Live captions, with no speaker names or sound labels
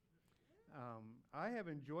I have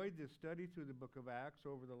enjoyed this study through the book of Acts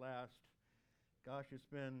over the last, it's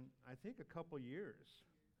been, I think, a couple years.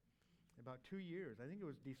 About 2 years. I think it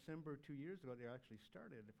was December 2 years ago they actually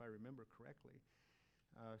started, if I remember correctly.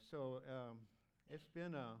 It's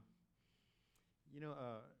been,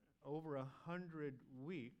 over 100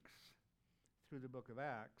 weeks through the book of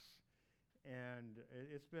Acts. And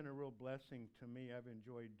it's been a real blessing to me. I've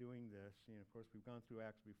enjoyed doing this. Of course, we've gone through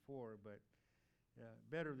Acts before, but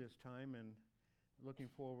better this time, and looking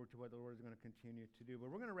forward to what the Lord is going to continue to do.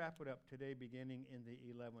 But we're going to wrap it up today, beginning in the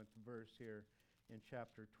 11th verse here in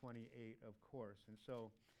chapter 28, of course. And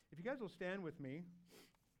so, if you guys will stand with me.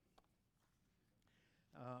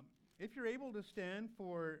 If you're able to stand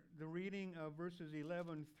for the reading of verses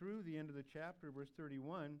 11 through the end of the chapter, verse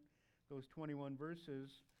 31, those 21 verses,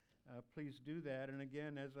 please do that. And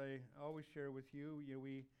again, as I always share with you,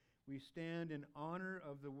 we stand in honor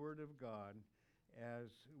of the Word of God as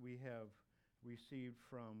we have received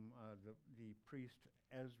from the priest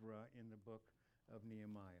Ezra in the book of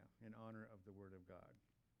Nehemiah, in honor of the Word of God.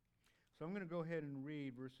 So I'm going to go ahead and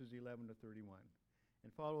read verses 11 to 31.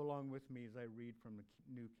 And follow along with me as I read from the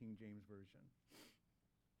New King James Version.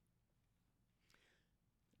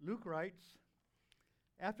 Luke writes,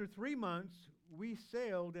 "After 3 months, we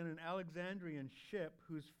sailed in an Alexandrian ship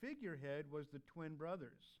whose figurehead was the twin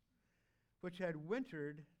brothers, which had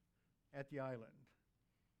wintered at the island.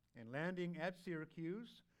 And landing at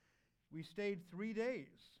Syracuse, we stayed 3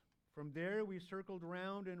 days. From there, we circled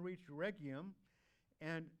around and reached Rhegium.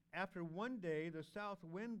 And after 1 day, the south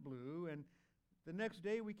wind blew, and the next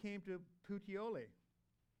day we came to Puteoli,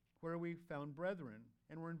 where we found brethren,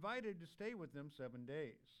 and were invited to stay with them 7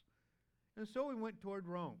 days. And so we went toward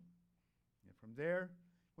Rome. And from there,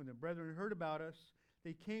 when the brethren heard about us,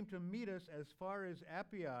 they came to meet us as far as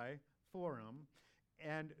Appii Forum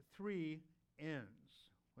and 3 Inns.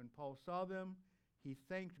 When Paul saw them, he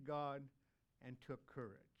thanked God and took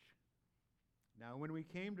courage. Now when we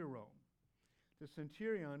came to Rome, the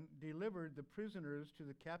centurion delivered the prisoners to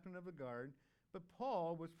the captain of the guard, but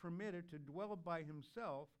Paul was permitted to dwell by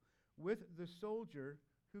himself with the soldier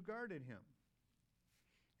who guarded him.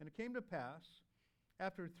 And it came to pass,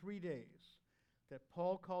 after 3 days, that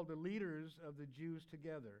Paul called the leaders of the Jews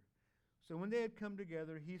together. So when they had come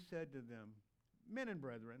together, he said to them, 'Men and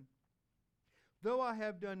brethren, though I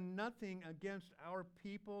have done nothing against our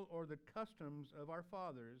people or the customs of our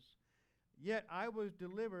fathers, yet I was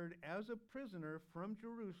delivered as a prisoner from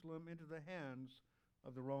Jerusalem into the hands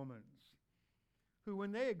of the Romans, who,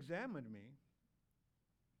 when they examined me,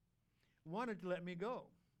 wanted to let me go,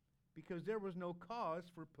 because there was no cause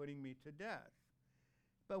for putting me to death.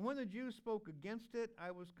 But when the Jews spoke against it,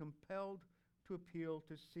 I was compelled to appeal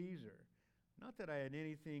to Caesar. Not that I had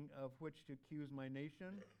anything of which to accuse my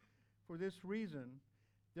nation. For this reason,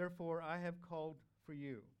 therefore, I have called for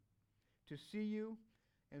you, to see you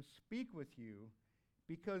and speak with you,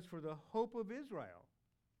 because for the hope of Israel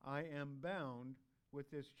I am bound with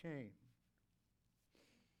this chain.'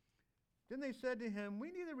 Then they said to him,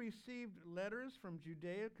 'We neither received letters from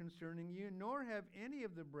Judea concerning you, nor have any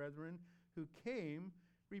of the brethren who came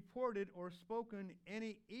reported or spoken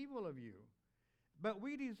any evil of you. But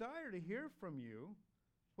we desire to hear from you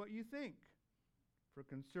what you think. For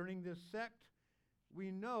concerning this sect, we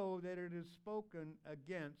know that it is spoken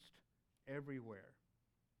against everywhere.'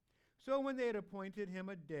 So when they had appointed him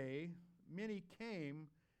a day, many came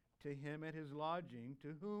to him at his lodging,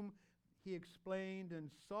 to whom he explained and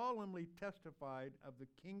solemnly testified of the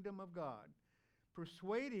kingdom of God,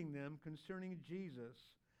 persuading them concerning Jesus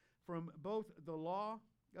from both the law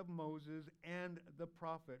of Moses and the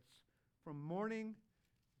prophets, from morning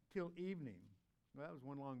till evening." Well, that was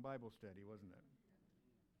one long Bible study, wasn't it?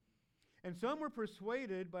 "And some were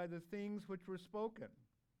persuaded by the things which were spoken,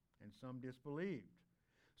 and some disbelieved.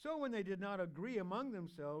 So when they did not agree among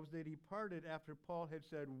themselves, they departed after Paul had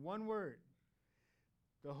said one word.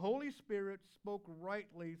 The Holy Spirit spoke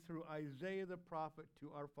rightly through Isaiah the prophet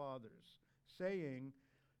to our fathers, saying,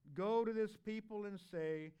 'Go to this people and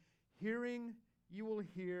say, hearing you will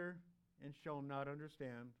hear and shall not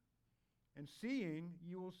understand, and seeing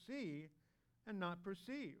you will see and not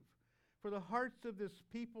perceive. For the hearts of this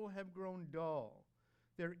people have grown dull.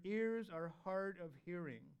 Their ears are hard of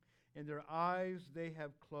hearing, and their eyes they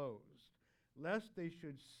have closed, lest they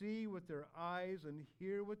should see with their eyes and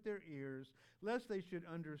hear with their ears, lest they should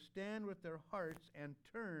understand with their hearts and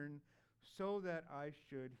turn, so that I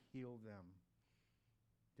should heal them.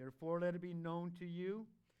 Therefore let it be known to you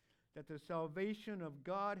that the salvation of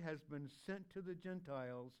God has been sent to the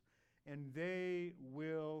Gentiles, and they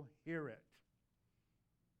will hear it.'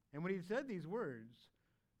 And when he said these words,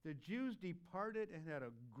 the Jews departed and had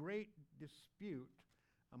a great dispute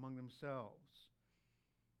among themselves.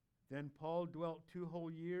 Then Paul dwelt 2 whole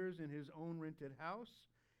years in his own rented house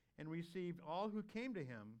and received all who came to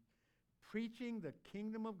him, preaching the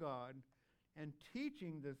kingdom of God and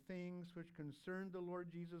teaching the things which concerned the Lord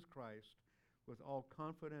Jesus Christ with all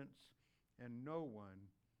confidence and no one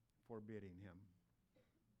forbidding him.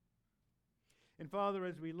 And Father,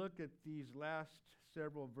 as we look at these last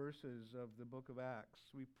several verses of the book of Acts,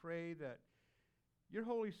 we pray that your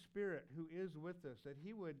Holy Spirit, who is with us, that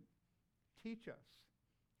he would teach us.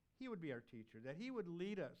 He would be our teacher, that he would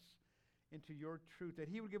lead us into your truth, that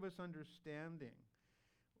he would give us understanding.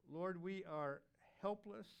 Lord, we are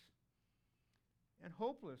helpless and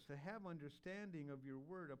hopeless to have understanding of your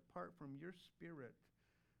word apart from your Spirit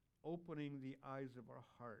opening the eyes of our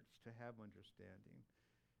hearts to have understanding.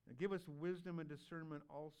 And give us wisdom and discernment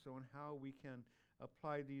also in how we can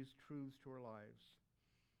apply these truths to our lives,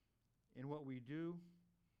 in what we do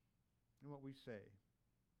and what we say,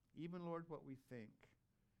 even, Lord, what we think.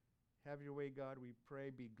 Have your way, God, we pray.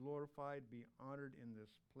 Be glorified, be honored in this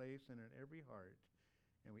place and in every heart.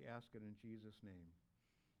 And we ask it in Jesus' name.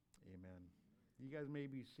 Amen. You guys may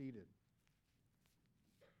be seated.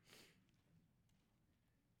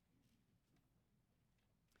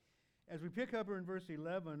 As we pick up in verse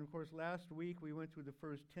 11, of course, last week we went through the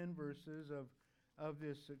first 10 verses of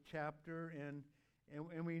this chapter,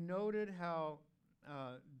 and we noted how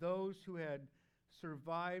those who had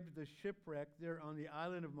survived the shipwreck there on the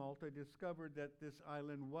island of Malta discovered that this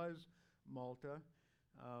island was Malta.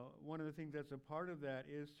 One of the things that's a part of that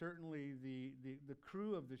is certainly the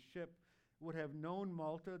crew of the ship would have known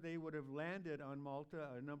Malta. They would have landed on Malta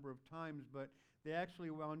a number of times, but they actually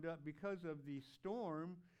wound up, because of the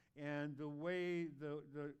storm and the way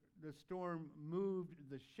the storm moved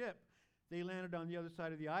the ship, they landed on the other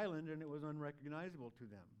side of the island, and it was unrecognizable to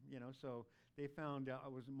them. So they found out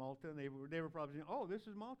it was Malta, and they were probably saying, "Oh, this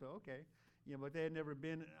is Malta, okay." But they had never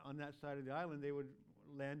been on that side of the island. They would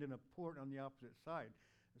land in a port on the opposite side.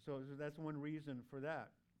 So that's one reason for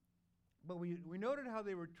that. But we noted how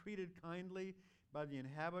they were treated kindly by the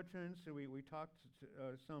inhabitants. So we talked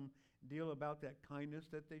some deal about that kindness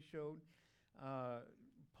that they showed.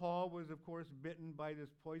 Paul was, of course, bitten by this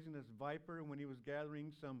poisonous viper when he was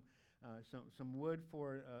gathering some wood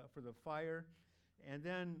for the fire, and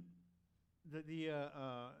then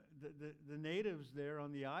the natives there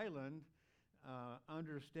on the island,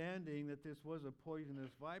 understanding that this was a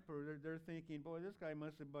poisonous viper, they're thinking, boy, this guy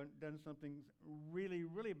must have done something really,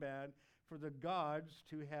 really bad for the gods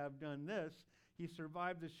to have done this. He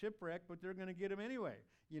survived the shipwreck, but they're going to get him anyway.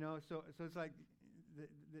 So it's like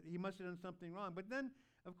he must have done something wrong. But then,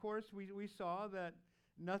 of course, we saw that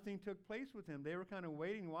nothing took place with him. They were kind of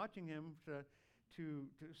waiting, watching him to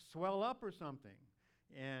swell up or something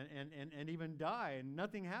and even die, and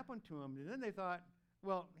nothing happened to him. And then they thought,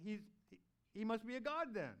 well, he must be a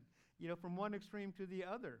god then, from one extreme to the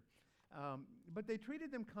other. But they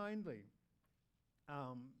treated them kindly.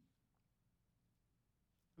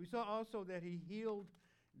 We saw also that he healed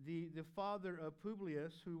the father of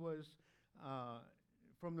Publius, who was,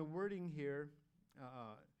 from the wording here,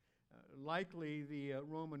 likely the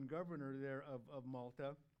Roman governor there of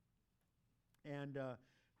Malta. And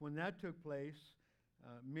when that took place,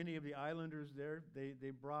 many of the islanders there,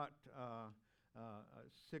 they brought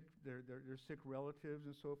their sick relatives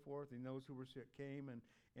and so forth, and those who were sick came,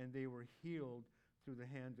 and they were healed through the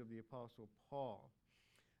hands of the Apostle Paul.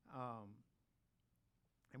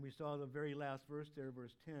 And we saw the very last verse there,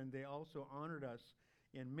 verse 10, they also honored us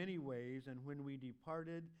in many ways, and when we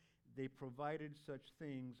departed, they provided such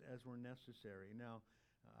things as were necessary. Now,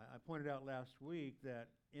 I pointed out last week that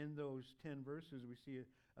in those 10 verses we see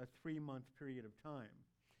a 3-month period of time,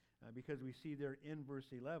 because we see there in verse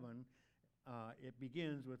 11, it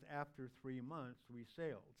begins with after 3 months we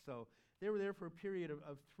sailed. So they were there for a period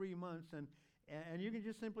of 3 months, and you can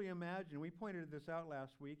just simply imagine, we pointed this out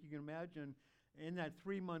last week, you can imagine in that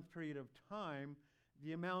 3-month period of time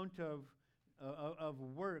the amount of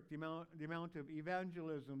work, the amount of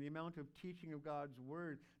evangelism, the amount of teaching of God's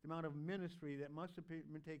word, the amount of ministry that must have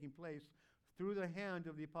been taking place through the hand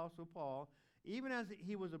of the Apostle Paul, even as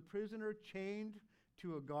he was a prisoner chained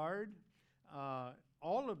to a guard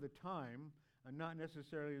all of the time, not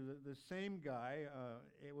necessarily the same guy.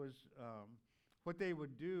 It was what they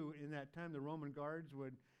would do in that time. The Roman guards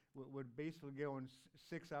would basically go on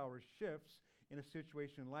 6-hour shifts in a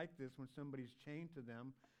situation like this when somebody's chained to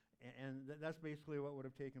them. And that's basically what would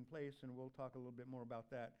have taken place, and we'll talk a little bit more about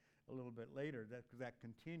that a little bit later, because that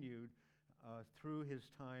continued through his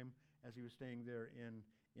time as he was staying there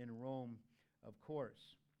in Rome, of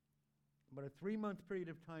course. But a 3-month period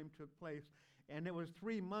of time took place, and it was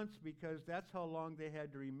 3 months because that's how long they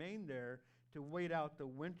had to remain there to wait out the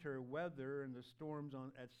winter weather and the storms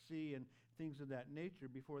at sea and things of that nature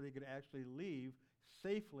before they could actually leave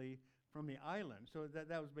safely from the island. So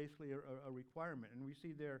that was basically a requirement. And we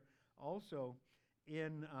see there also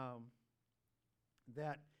in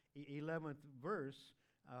that 11th verse,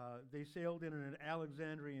 they sailed in an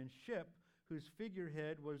Alexandrian ship whose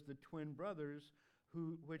figurehead was the twin brothers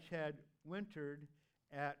which had wintered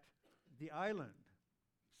at the island.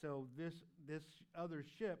 So this other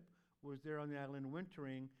ship was there on the island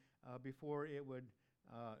wintering before it would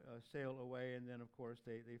sail away, and then of course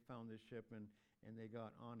they found this ship and they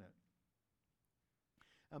got on it.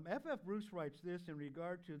 F.F. Bruce writes this in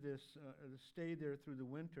regard to this stay there through the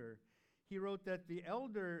winter. He wrote that the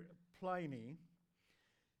elder Pliny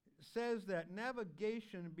says that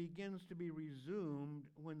navigation begins to be resumed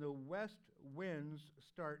when the west winds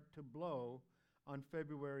start to blow on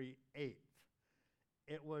February 8th.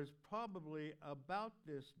 It was probably about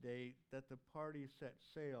this date that the party set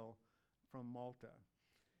sail from Malta.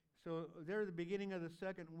 So there at the beginning of the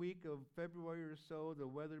second week of February or so, the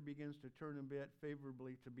weather begins to turn a bit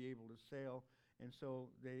favorably to be able to sail, and so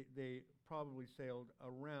they probably sailed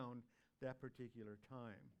around that particular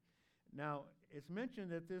time. Now, it's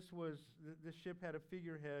mentioned that this ship had a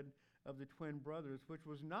figurehead of the twin brothers, which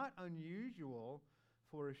was not unusual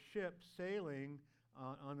for a ship sailing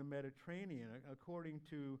on the Mediterranean. According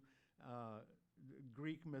to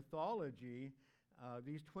Greek mythology,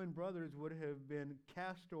 these twin brothers would have been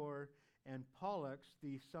Castor and Pollux,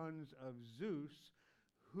 the sons of Zeus,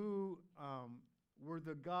 who were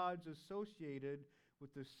the gods associated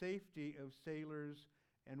with the safety of sailors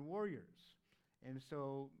and warriors. And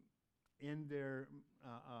so in their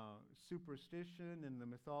superstition and the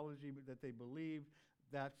mythology that they believed,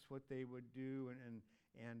 that's what they would do,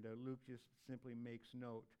 and Luke just simply makes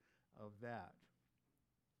note of that.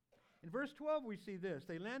 In verse 12 we see this.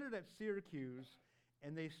 They landed at Syracuse,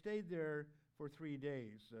 and they stayed there for 3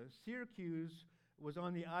 days. Syracuse was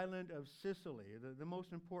on the island of Sicily, the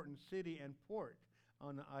most important city and port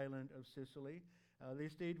on the island of Sicily. They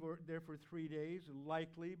stayed there for 3 days,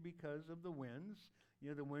 likely because of the winds. You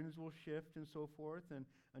know, the winds will shift and so forth, and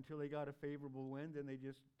until they got a favorable wind, then they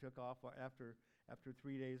just took off after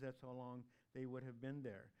 3 days. That's how long they would have been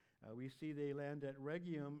there. We see they land at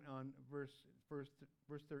Rhegium on verse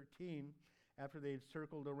 13, after they had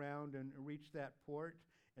circled around and reached that port.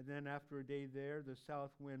 And then after a day there, the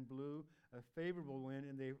south wind blew, a favorable wind,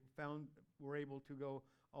 and they were able to go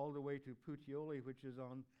all the way to Puteoli, which is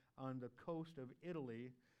on the coast of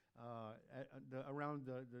Italy, around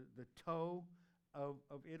the toe of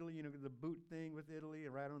Italy, you know, the boot thing with Italy,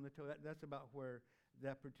 right on the toe. That's about where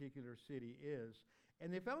that particular city is.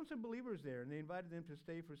 And they found some believers there, and they invited them to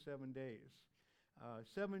stay for 7 days.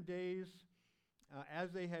 7 days,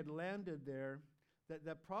 as they had landed there,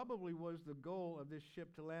 that probably was the goal of this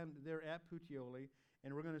ship, to land there at Puteoli.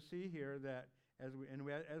 And we're going to see here that,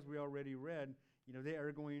 as we already read, you know, they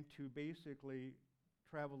are going to basically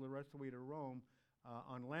travel the rest of the way to Rome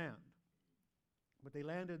on land. But they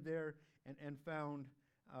landed there and found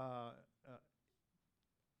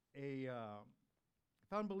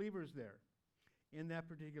found believers there in that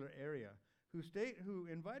particular area who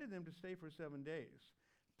invited them to stay for 7 days.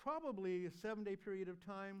 Probably a 7-day period of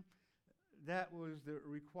time. That was the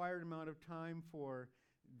required amount of time for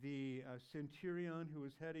the centurion who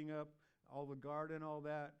was heading up all the guard and all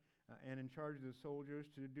that, and in charge of the soldiers,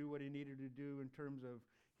 to do what he needed to do in terms of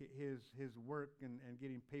his work and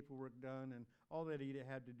getting paperwork done and all that he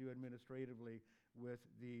had to do administratively with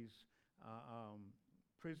these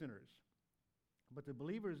prisoners. But the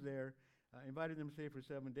believers there invited them to stay for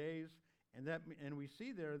 7 days, and we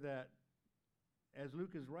see there that, as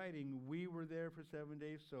Luke is writing, we were there for 7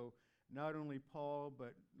 days. So not only Paul,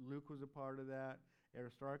 but Luke was a part of that.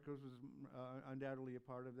 Aristarchus was undoubtedly a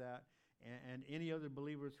part of that, and any other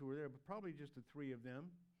believers who were there, but probably just the 3 of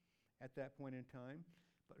them at that point in time.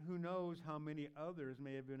 But who knows how many others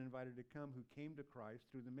may have been invited to come who came to Christ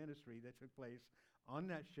through the ministry that took place on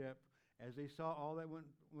that ship. As they saw all that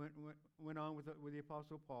went on with the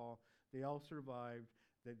Apostle Paul, they all survived,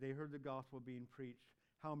 that they heard the gospel being preached.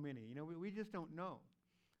 How many? You know, we just don't know.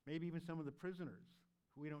 Maybe even some of the prisoners.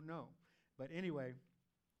 We don't know. But anyway,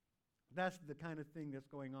 that's the kind of thing that's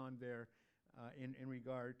going on there in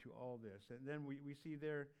regard to all this. And then we see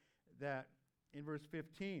there that in verse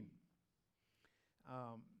 15,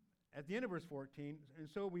 at the end of verse 14, and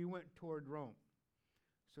so we went toward Rome.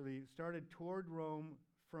 So they started toward Rome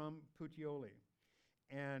from Puteoli.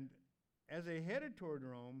 And as they headed toward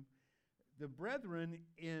Rome, the brethren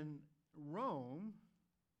in Rome,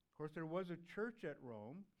 of course, there was a church at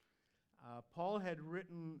Rome. Paul had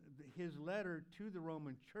written his letter to the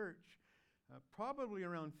Roman church probably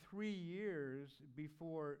around 3 years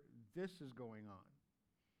before this is going on.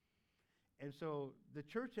 And so the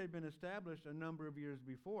church had been established a number of years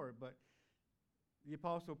before, but the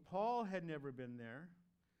Apostle Paul had never been there.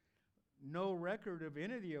 No record of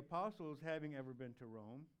any of the apostles having ever been to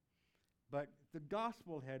Rome, but the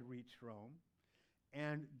gospel had reached Rome,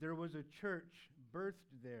 and there was a church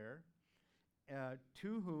birthed there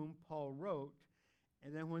to whom Paul wrote.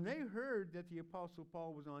 And then when they heard that the Apostle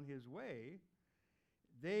Paul was on his way,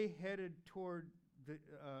 they headed toward the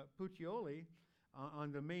Puteoli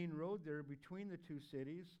on the main road there between the two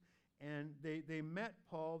cities, and they met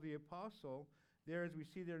Paul the Apostle there, as we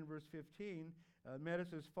see there in verse 15, met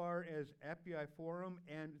us as far as Appii Forum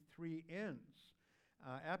and 3 Inns.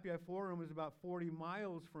 Appii Forum is about 40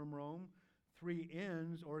 miles from Rome. 3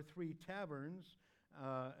 Inns, or 3 Taverns,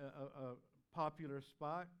 a popular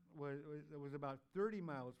spot, was about 30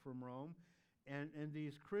 miles from Rome. And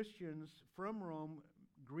these Christians from Rome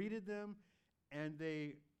greeted them, and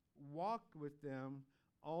they walked with them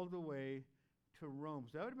all the way to Rome.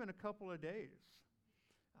 So that would have been a couple of days.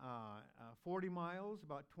 40 miles,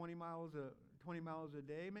 about 20 miles a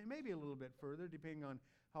day, maybe a little bit further, depending on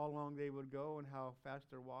how long they would go and how fast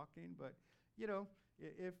they're walking. But, you know,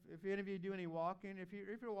 if any of you do any walking, if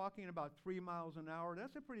you're walking about 3 miles an hour,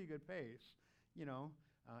 that's a pretty good pace. You know,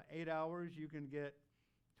 8 hours, you can get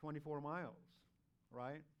 24 miles,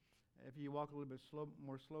 right? If you walk a little bit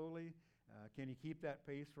more slowly, can you keep that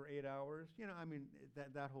pace for 8 hours? You know, I mean,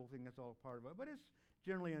 that whole thing, that's all part of it. But it's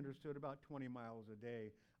generally understood about 20 miles a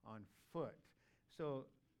day on foot. So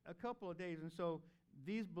a couple of days. And so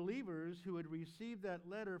these believers who had received that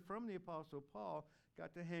letter from the Apostle Paul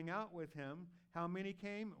got to hang out with him. How many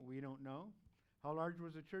came? We don't know. How large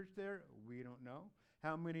was the church there? We don't know.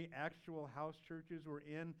 How many actual house churches were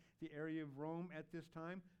in the area of Rome at this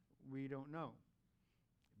time? We don't know.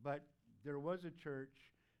 But there was a church.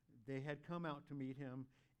 They had come out to meet him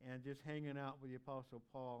and just hanging out with the Apostle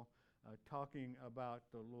Paul, talking about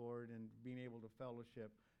the Lord and being able to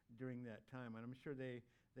fellowship during that time. And I'm sure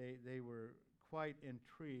they were quite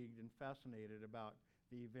intrigued and fascinated about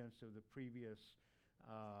the events of the previous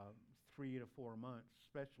 3 to 4 months,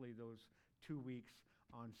 especially those 2 weeks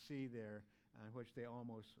on sea there, in which they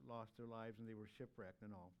almost lost their lives and they were shipwrecked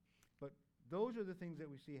and all. But those are the things that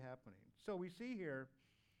we see happening. So we see here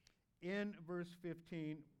in verse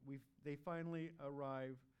 15, they finally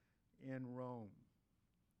arrive in Rome.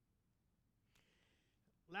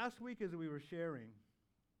 Last week, as we were sharing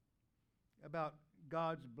about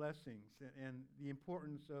God's blessings and the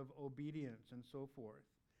importance of obedience and so forth,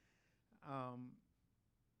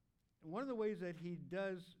 one of the ways that he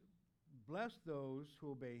does bless those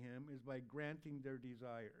who obey him is by granting their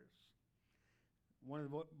desires. One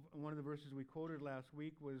of the verses we quoted last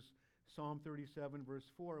week was Psalm 37, verse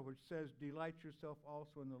 4, which says, "Delight yourself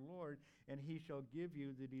also in the Lord, and he shall give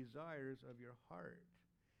you the desires of your heart."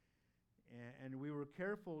 And we were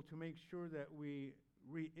careful to make sure that we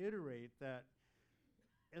reiterate that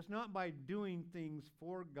it's not by doing things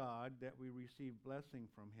for God that we receive blessing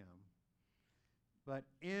from him, but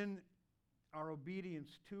in our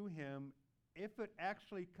obedience to him, if it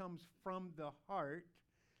actually comes from the heart.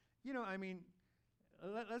 You know, I mean,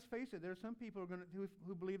 let's face it, there's some people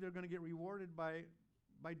who believe they're going to get rewarded by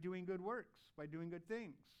doing good works, by doing good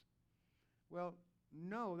things. Well,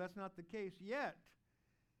 no, that's not the case yet.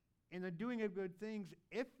 In the doing of good things,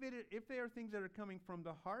 if they are things that are coming from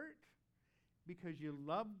the heart, because you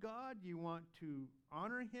love God, you want to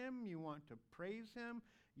honor him, you want to praise him,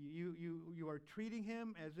 you are treating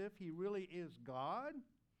him as if he really is God, and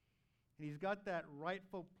he's got that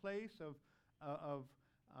rightful place of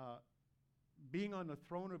being on the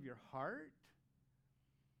throne of your heart.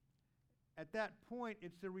 At that point,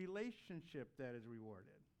 it's the relationship that is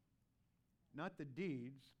rewarded. Not the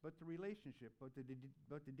deeds, but the relationship. But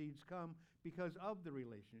the deeds come because of the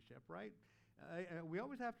relationship, right? We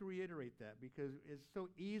always have to reiterate that because it's so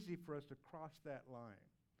easy for us to cross that line.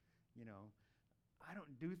 You know, I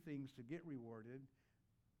don't do things to get rewarded.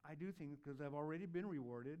 I do things because I've already been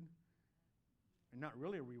rewarded, and not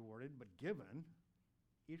really rewarded, but given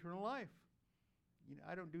eternal life. You know,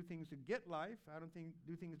 I don't do things to get life. I don't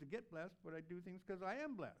do things to get blessed, but I do things because I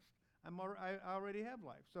am blessed. I already have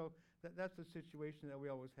life. So that's the situation that we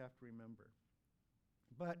always have to remember.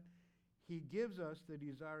 But he gives us the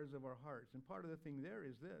desires of our hearts. And part of the thing there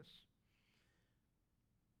is this.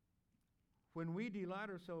 When we delight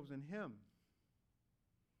ourselves in him,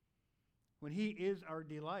 when he is our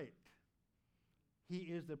delight, he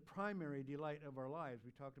is the primary delight of our lives.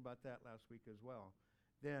 We talked about that last week as well.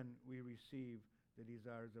 then we receive the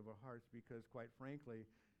desires of our hearts, because quite frankly,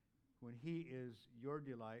 when He is your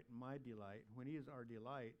delight, my delight, when He is our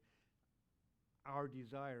delight, our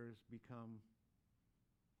desires become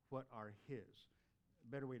what are His.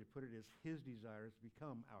 A better way to put it is His desires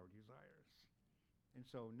become our desires. And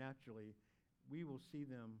so naturally, we will see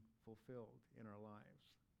them fulfilled in our lives.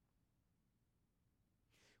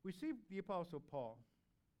 We see the Apostle Paul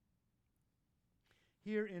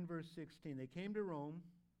here in verse 16. They came to Rome.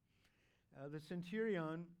 The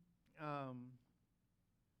centurion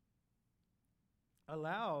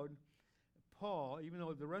allowed Paul, even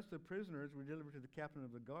though the rest of the prisoners were delivered to the captain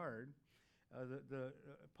of the guard,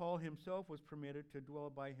 Paul himself was permitted to dwell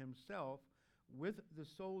by himself with the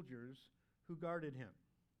soldiers who guarded him.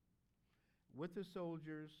 With the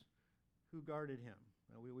soldiers who guarded him.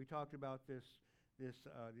 We talked about the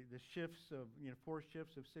shifts of 4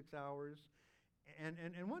 shifts of 6 hours. And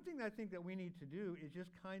one thing that I think that we need to do is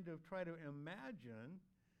just kind of try to imagine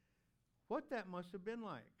what that must have been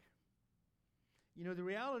like. The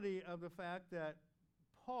reality of the fact that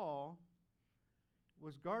Paul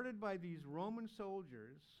was guarded by these Roman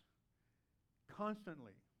soldiers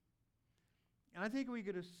constantly. And I think we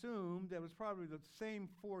could assume that it was probably the same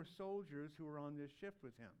 4 soldiers who were on this shift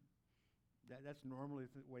with him. That's normally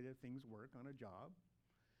the way that things work on a job.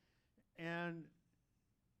 And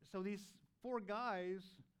so these 4 guys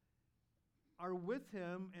are with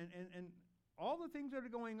him, and all the things that are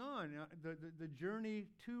going on, the journey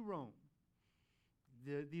to Rome,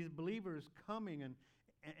 these believers coming, and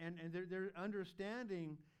they're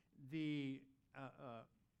understanding the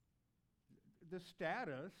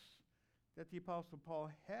status that the Apostle Paul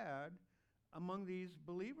had among these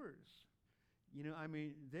believers.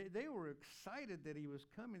 They were excited that he was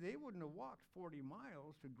coming. They wouldn't have walked 40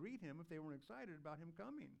 miles to greet him if they weren't excited about him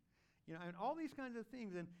coming. And all these kinds of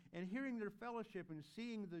things, and hearing their fellowship and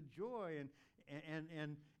seeing the joy,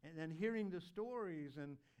 and hearing the stories,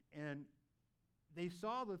 and they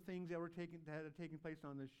saw the things that had taken place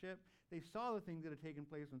on the ship. They saw the things that had taken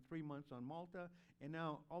place in 3 months on Malta, and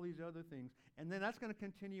now all these other things. And then that's going to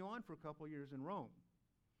continue on for a couple of years in Rome.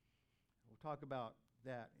 We'll talk about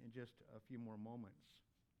that in just a few more moments.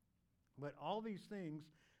 But all these things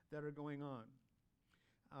that are going on,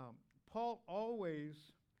 Paul always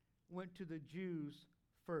went to the Jews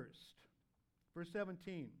first. Verse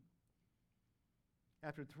 17.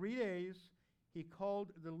 After 3 days, he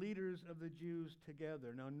called the leaders of the Jews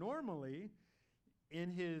together. Now, normally, in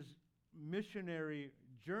his missionary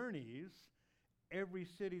journeys, every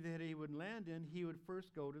city that he would land in, he would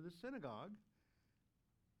first go to the synagogue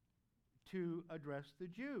to address the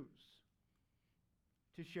Jews,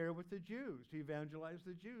 to share with the Jews, to evangelize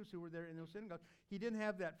the Jews who were there in those synagogues. He didn't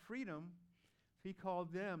have that freedom. He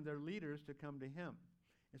called them, their leaders, to come to him.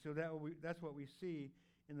 And so that's what we see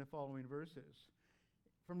in the following verses.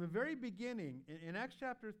 From the very beginning, in Acts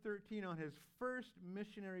chapter 13, on his first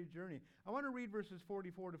missionary journey, I want to read verses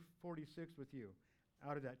 44 to 46 with you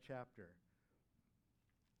out of that chapter.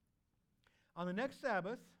 On the next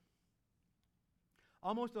Sabbath,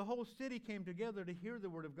 almost the whole city came together to hear the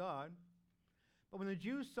word of God. But when the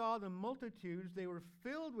Jews saw the multitudes, they were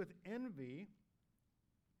filled with envy,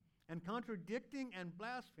 and contradicting and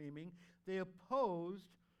blaspheming, they opposed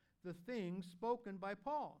the things spoken by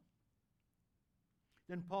Paul.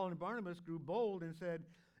 Then Paul and Barnabas grew bold and said,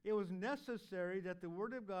 "It was necessary that the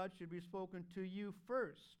word of God should be spoken to you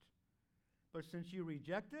first. But since you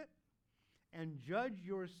reject it and judge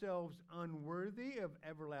yourselves unworthy of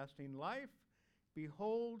everlasting life,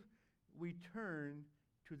 behold, we turn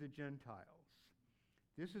to the Gentiles."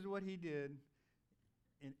 This is what he did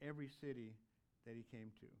in every city that he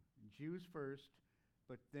came to. Jews first,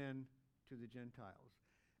 but then to the Gentiles.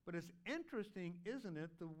 But it's interesting, isn't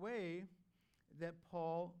it, the way that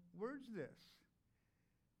Paul words this.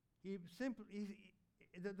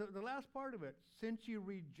 The last part of it, since you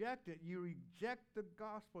reject it, you reject the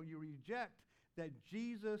gospel, you reject that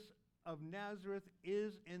Jesus of Nazareth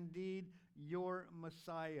is indeed your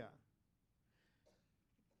Messiah.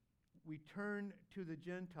 We turn to the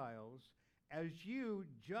Gentiles as you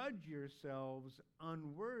judge yourselves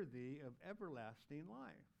unworthy of everlasting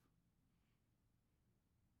life.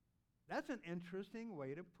 That's an interesting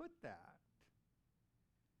way to put that.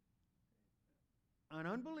 An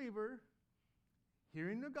unbeliever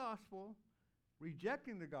hearing the gospel,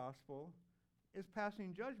 rejecting the gospel, is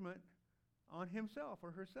passing judgment on himself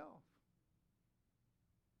or herself.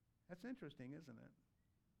 That's interesting, isn't it?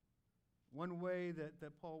 One way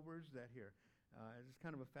that Paul words that here. It's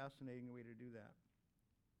kind of a fascinating way to do that.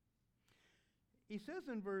 He says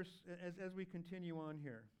in verse, as we continue on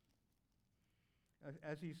here,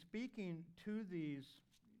 as he's speaking to these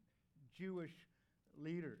Jewish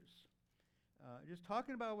leaders, just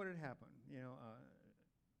talking about what had happened.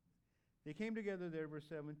 They came together there, verse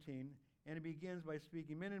 17, and it begins by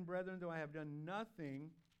speaking, "Men and brethren, though I have done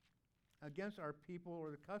nothing against our people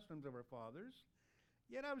or the customs of our fathers,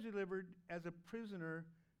 yet I was delivered as a prisoner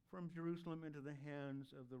from Jerusalem into the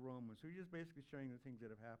hands of the Romans." So he's just basically sharing the things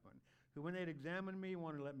that have happened. Who, when they had examined me,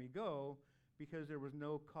 wanted to let me go because there was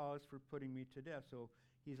no cause for putting me to death. So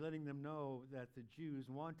he's letting them know that the Jews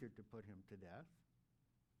wanted to put him to death.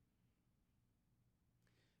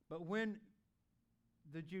 But when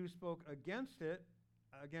the Jews spoke against it,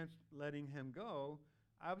 against letting him go,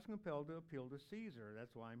 I was compelled to appeal to Caesar.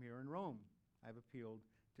 That's why I'm here in Rome. I've appealed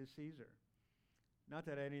to Caesar. Not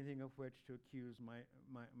that I had anything of which to accuse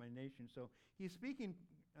my nation. So he's speaking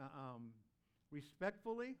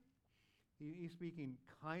respectfully. He's speaking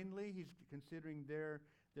kindly. He's considering their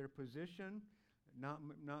position,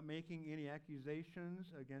 not making any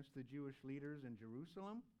accusations against the Jewish leaders in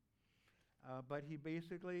Jerusalem. But he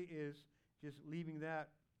basically is just leaving that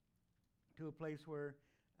to a place where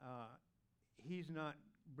he's not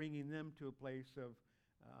bringing them to a place of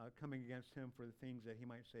coming against him for the things that he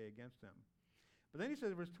might say against them. But then he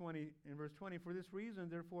says in verse 20, "For this reason,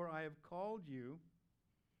 therefore, I have called you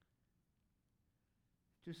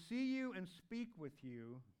to see you and speak with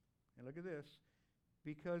you," and look at this,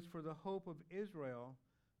 "because for the hope of Israel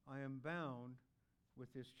I am bound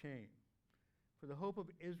with this chain." For the hope of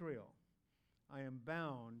Israel, I am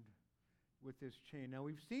bound with this chain. Now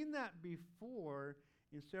we've seen that before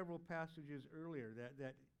in several passages earlier,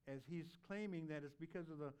 that as he's claiming that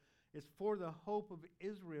it's for the hope of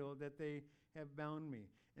Israel that they have bound me.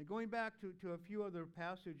 And going back to a few other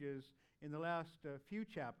passages in the last few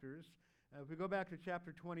chapters, if we go back to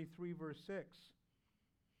chapter 23, verse 6,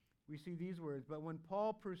 we see these words, "But when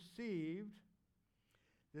Paul perceived,"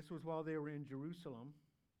 this was while they were in Jerusalem,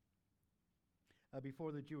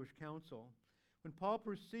 before the Jewish council, "when Paul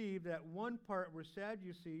perceived that one part were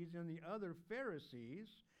Sadducees and the other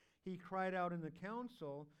Pharisees, he cried out in the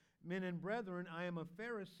council, 'Men and brethren, I am a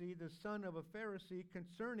Pharisee, the son of a Pharisee,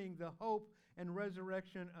 concerning the hope and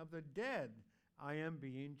resurrection of the dead, I am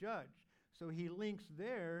being judged.'" So he links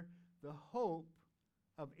there the hope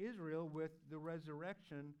of Israel with the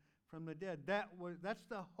resurrection from the dead. That's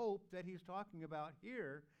the hope that he's talking about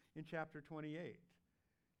here in chapter 28.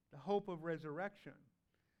 The hope of resurrection.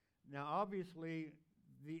 Now, obviously,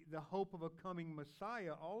 the hope of a coming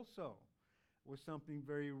Messiah also was something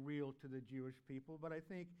very real to the Jewish people. But I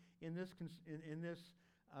think in this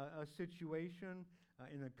situation,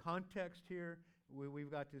 in the context here,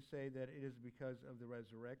 we've got to say that it is because of the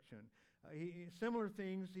resurrection. Similar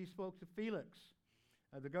things he spoke to Felix,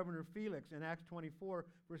 the governor Felix, in Acts 24,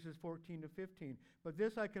 verses 14 to 15. "But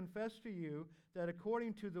this I confess to you, that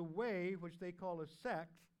according to the way which they call a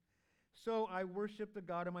sect, so I worship the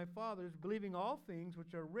God of my fathers, believing all things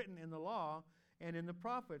which are written in the law and in the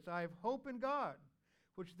prophets. I have hope in God,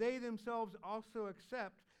 which they themselves also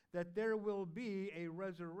accept, that there will be a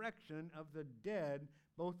resurrection of the dead,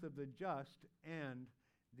 both of the just and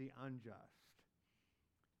the unjust."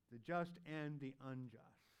 The just and the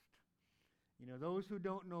unjust. Those who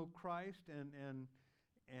don't know Christ and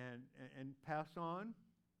pass on,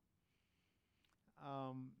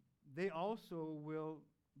 they also will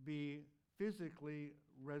be physically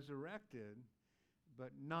resurrected,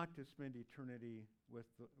 but not to spend eternity with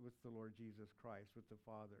the Lord Jesus Christ, with the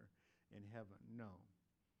Father in heaven. No.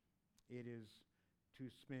 It is to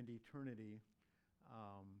spend eternity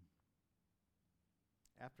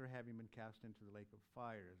after having been cast into the lake of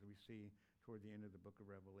fire, as we see toward the end of the book of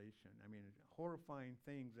Revelation. I mean, horrifying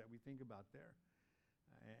things that we think about there.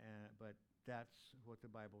 But that's what the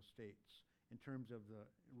Bible states in terms of the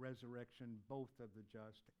resurrection, both of the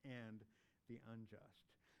just and the unjust.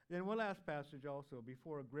 Then one last passage also,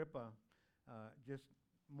 before Agrippa, just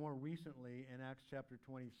more recently in Acts chapter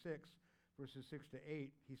 26, verses 6 to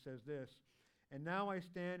 8, he says this, "And now I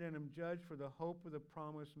stand and am judged for the hope of the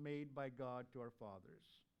promise made by God to our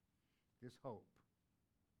fathers." This hope.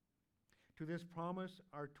 "To this promise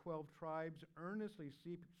our 12 tribes earnestly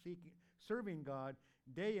serving God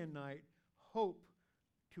day and night, hope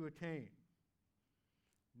to attain."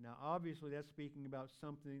 Now, obviously, that's speaking about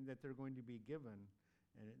something that they're going to be given,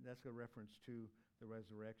 and that's a reference to the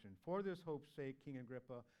resurrection. "For this hope's sake, King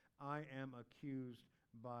Agrippa, I am accused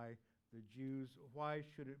by the Jews. Why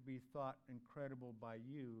should it be thought incredible by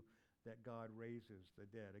you that God raises the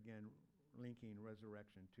dead?" Again, linking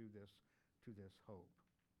resurrection to this hope.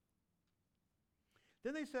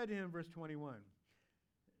 "Then they said to him," verse 21,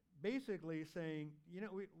 basically saying,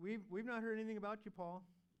 "We've not heard anything about you, Paul.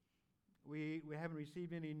 We haven't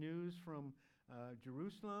received any news from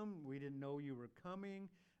Jerusalem. We didn't know you were coming.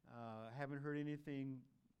 Haven't heard anything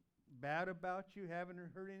bad about you. Haven't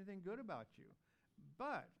heard anything good about you.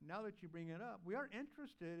 But now that you bring it up, we are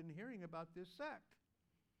interested in hearing about this sect.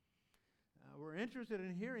 We're interested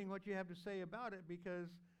in hearing what you have to say about it because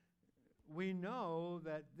we know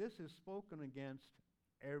that this is spoken against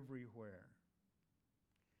everywhere.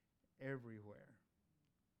 Everywhere.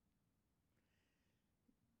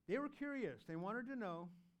 They were curious. They wanted to know.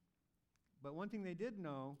 But one thing they did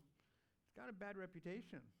know, it's got a bad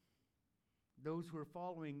reputation. Those who are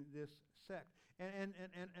following this sect.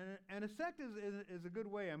 And a sect is a good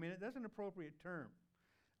way. I mean, that's an appropriate term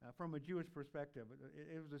from a Jewish perspective.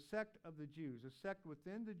 It was a sect of the Jews, a sect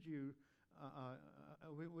within the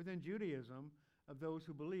within Judaism of those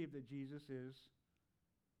who believe that Jesus is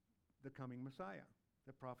the coming Messiah,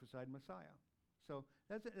 the prophesied Messiah. So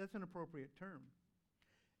that's an appropriate term.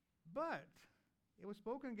 But it was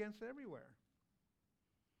spoken against everywhere.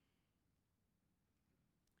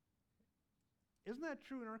 Isn't that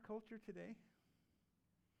true in our culture today?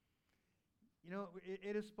 You know,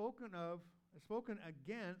 it is spoken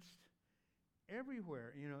against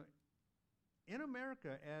everywhere. You know, in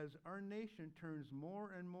America, as our nation turns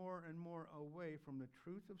more and more and more away from the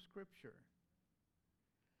truth of Scripture,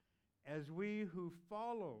 as we who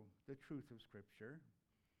follow the truth of Scripture,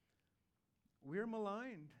 we're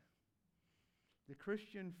maligned. The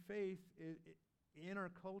Christian faith in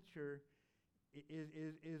our culture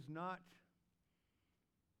is not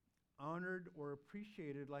honored or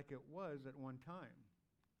appreciated like it was at one time.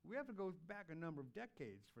 We have to go back a number of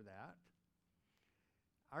decades for that.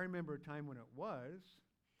 I remember a time when it was.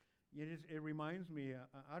 It reminds me,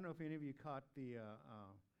 I don't know if any of you caught the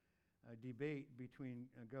debate between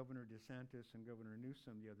Governor DeSantis and Governor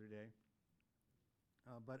Newsom the other day.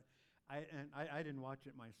 But I didn't watch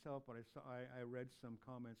it myself, but I read some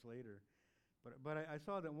comments later. But I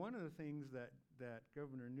saw that one of the things that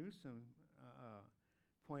Governor Newsom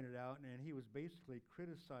pointed out, and he was basically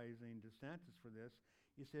criticizing DeSantis for this.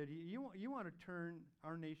 He said, "You want to turn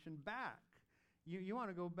our nation back. You want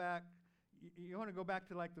to go back. You want to go back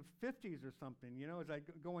to like the 50s or something. You know, it's like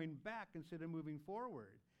going back instead of moving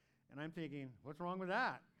forward." And I'm thinking, what's wrong with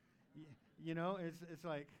that? You know, it's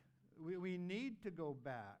like we need to go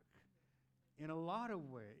back in a lot of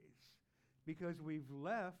ways because we've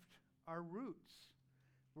left our roots.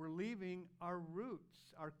 We're leaving our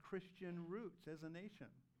roots, our Christian roots as a nation.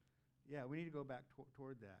 Yeah, we need to go back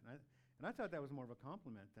toward that. And I thought that was more of a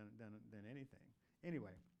compliment than anything.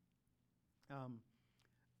 Anyway,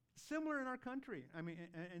 similar in our country. I mean,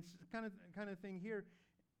 and kind of thing here,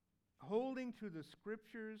 holding to the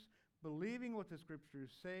Scriptures, believing what the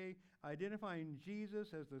Scriptures say, identifying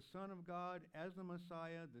Jesus as the Son of God, as the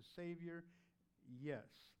Messiah, the Savior. Yes,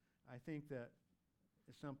 I think that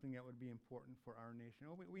is something that would be important for our nation.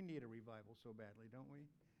 Oh, we need a revival so badly, don't we?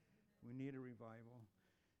 We need a revival.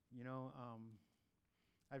 You know,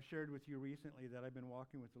 I've shared with you recently that I've been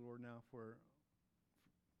walking with the Lord now for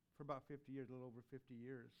about 50 years, a little over 50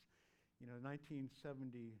 years. You know,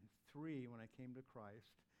 1973 when I came to Christ,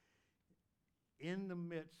 in the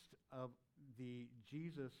midst of the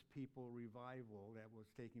Jesus People revival that was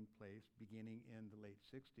taking place beginning in the late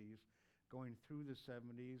 60s, going through the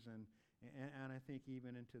 70s, and I think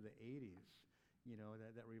even into the 80s, you know,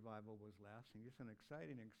 that revival was lasting. It's an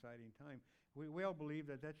exciting time. We all believe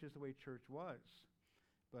that that's just the way church was.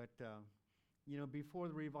 But, you know, before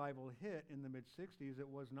the revival hit in the mid-60s, it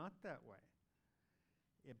was not that way.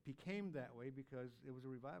 It became that way because it was a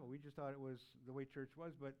revival. We just thought it was the way church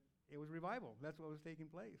was, but it was revival. That's what was taking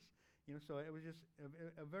place. You know, so it was just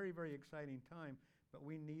a very, very exciting time. But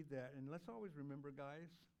we need that. And let's always remember, guys,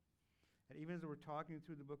 that even as we're talking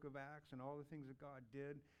through the book of Acts and all the things that God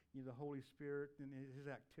did, you know, the Holy Spirit and his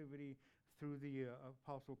activity through the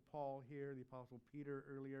Apostle Paul here, the Apostle Peter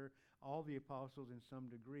earlier, all the apostles in some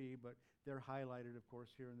degree, but they're highlighted, of course,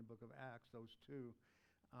 here in the book of Acts, those two.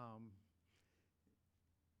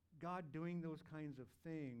 God doing those kinds of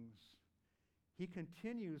things, he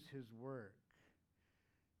continues his work.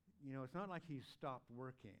 You know, it's not like he's stopped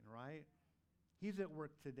working, right? He's at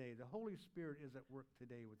work today. The Holy Spirit is at work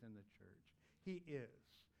today within the church. He is.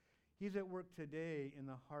 He's at work today in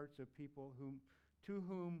the hearts of people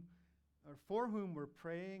for whom we're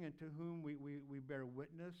praying and to whom we bear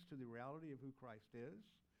witness to the reality of who Christ is.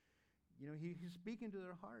 You know, he's speaking to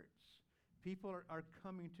their hearts. People are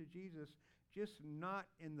coming to Jesus, just not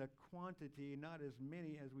in the quantity, not as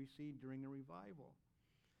many as we see during a revival.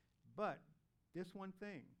 But this one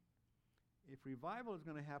thing, if revival is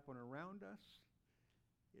going to happen around us,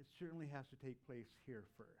 it certainly has to take place here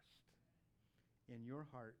first, in your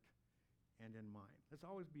heart, and in mind. Let's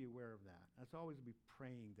always be aware of that. Let's always be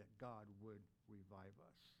praying that God would revive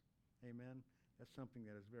us. Amen? That's something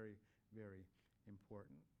that is very, very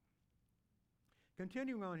important.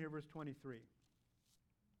 Continuing on here, verse 23.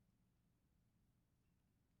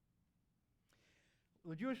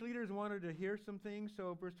 The Jewish leaders wanted to hear some things,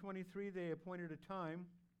 so verse 23, they appointed a time,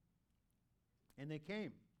 and they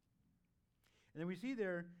came. And then we see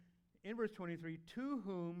there in verse 23, to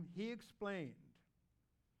whom he explained.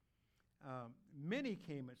 Many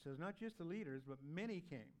came, it says, not just the leaders, but many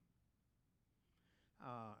came.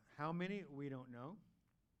 How many, we don't know,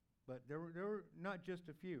 but there were not just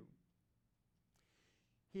a few.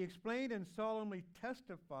 He explained and solemnly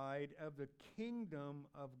testified of the kingdom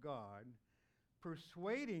of God,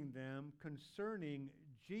 persuading them concerning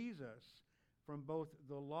Jesus from both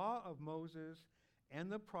the law of Moses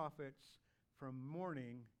and the prophets from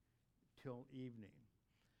morning till evening.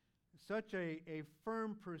 Such a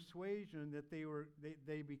firm persuasion that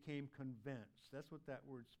they became convinced. That's what that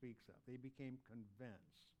word speaks of. They became convinced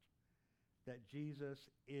that Jesus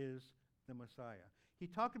is the Messiah. He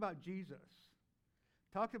talked about Jesus,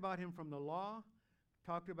 talked about him from the law,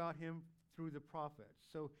 talked about him through the prophets.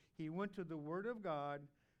 So he went to the Word of God,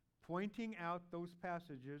 pointing out those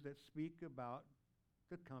passages that speak about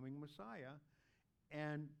the coming Messiah,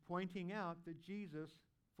 and pointing out that Jesus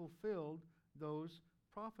fulfilled those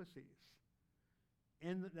prophecies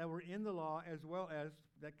that were in the law, as well as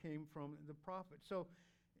that came from the prophets. So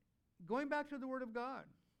going back to the Word of God.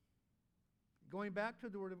 Going back to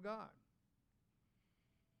the Word of God.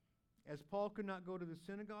 As Paul could not go to the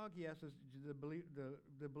synagogue, he asked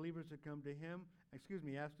the believers to come to him.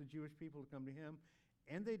 He asked the Jewish people to come to him.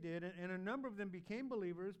 And they did. And a number of them became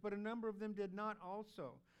believers, but a number of them did not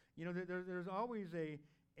also. You know, there's always a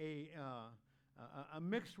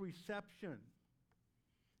mixed reception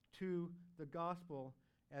to the gospel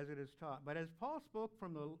as it is taught. But as Paul spoke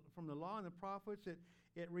from the law and the prophets,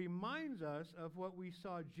 it reminds us of what we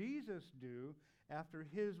saw Jesus do after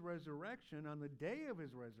his resurrection, on the day of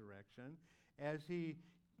his resurrection, as he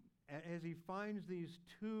finds these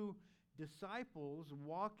two disciples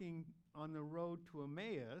walking on the road to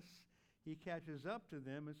Emmaus. He catches up to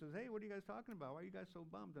them and says, hey, what are you guys talking about? Why are you guys so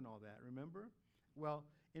bummed and all that? Remember? Well,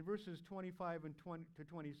 in verses 25 and 20 to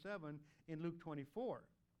 27 in Luke 24,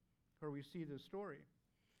 where we see this story,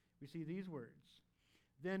 we see these words.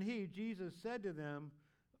 Then he, Jesus, said to them,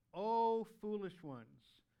 O foolish ones,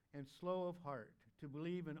 and slow of heart, to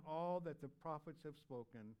believe in all that the prophets have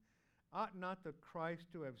spoken. Ought not the Christ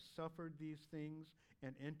to have suffered these things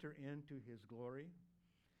and enter into his glory?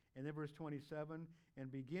 And then verse 27,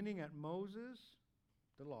 and beginning at Moses,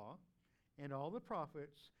 the law, and all the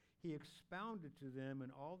prophets, he expounded to them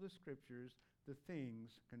in all the scriptures the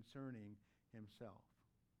things concerning himself.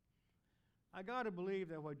 I got to believe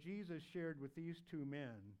that what Jesus shared with these two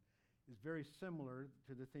men is very similar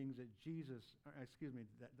to the things that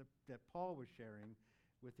that Paul was sharing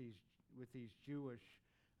with these Jewish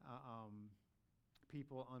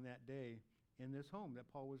people on that day in this home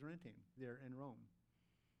that Paul was renting there in Rome.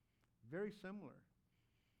 Very similar.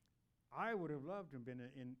 I would have loved to have been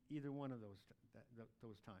in either one of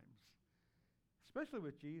those times, especially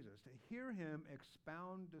with Jesus, to hear him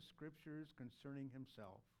expound the scriptures concerning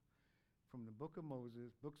himself from the books of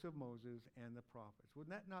Moses, and the prophets. Would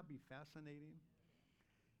that not be fascinating?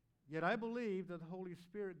 Yet I believe that the Holy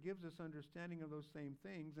Spirit gives us understanding of those same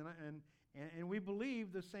things, and we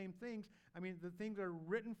believe the same things. I mean, the things are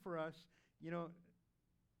written for us. You know,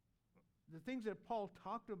 the things that Paul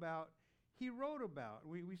talked about, he wrote about.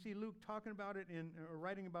 We see Luke talking about it or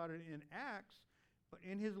writing about it in Acts, but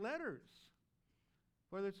in his letters.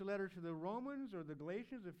 Whether it's a letter to the Romans or the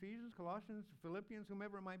Galatians, Ephesians, Colossians, Philippians,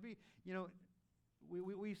 whomever it might be. You know,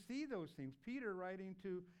 we see those things. Peter writing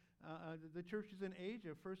to the churches in Asia,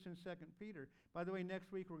 1st and 2nd Peter. By the way,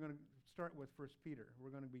 next week we're going to start with 1st Peter. We're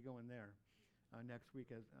going to be going there next week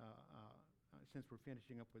since we're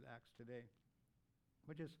finishing up with Acts today.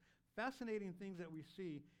 Which is fascinating things that we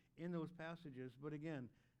see in those passages. But again,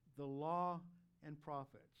 the law and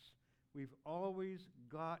prophets. We've always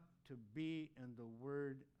got to be in the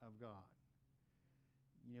Word of God.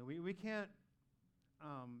 You know, we can't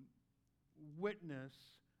witness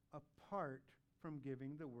apart from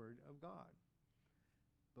giving the Word of God.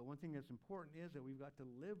 But one thing that's important is that we've got to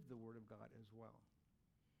live the Word of God as well.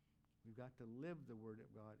 We've got to live the Word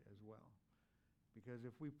of God as well. Because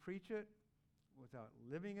if we preach it without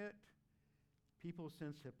living it, people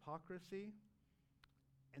sense hypocrisy,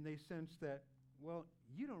 and they sense that, well,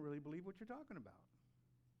 you don't really believe what you're talking about.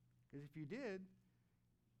 Because if you did,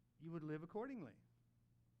 you would live accordingly.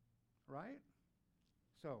 Right?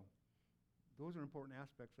 So, Those are important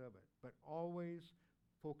aspects of it. But always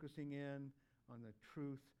focusing in on the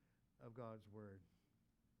truth of God's Word.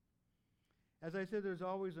 As I said, there's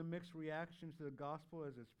always a mixed reaction to the gospel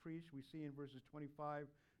as it's preached. We see in verses 25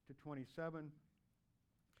 to 27.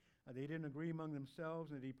 They didn't agree among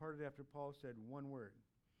themselves, and they departed after Paul said one word.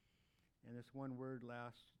 And this one word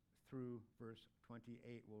lasts through verse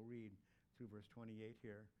 28. We'll read through verse 28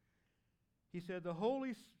 here. He said, the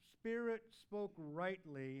Holy Spirit spoke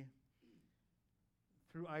rightly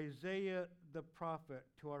through Isaiah the prophet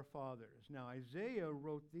to our fathers. Now, Isaiah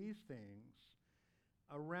wrote these things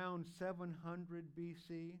around 700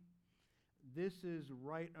 BC. This is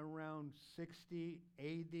right around 60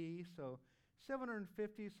 AD, so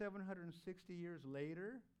 750, 760 years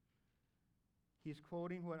later, he's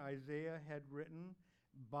quoting what Isaiah had written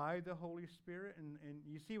by the Holy Spirit, and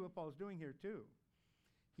you see what Paul's doing here too.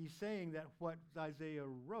 He's saying that what Isaiah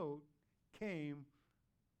wrote came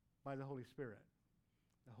by the Holy Spirit.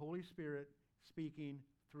 The Holy Spirit speaking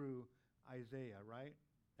through Isaiah, right?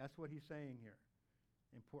 That's what he's saying here.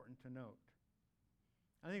 Important to note.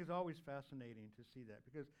 I think it's always fascinating to see that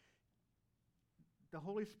because the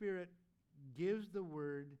Holy Spirit gives the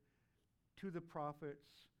word to the prophets,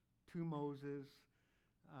 to Moses,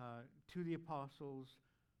 to the apostles,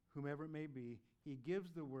 whomever it may be. He gives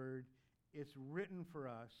the word. It's written for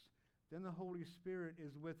us. Then the Holy Spirit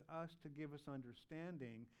is with us to give us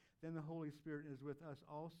understanding. Then the Holy Spirit is with us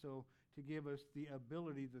also to give us the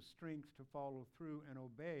ability, the strength to follow through and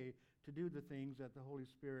obey, to do the things that the Holy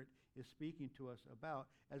Spirit is speaking to us about,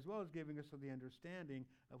 as well as giving us the understanding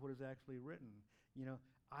of what is actually written. You know,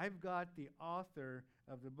 I've got the author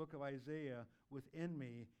of the book of Isaiah within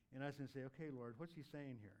me, and I can say, okay, Lord, what's he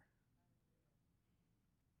saying here?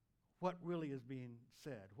 What really is being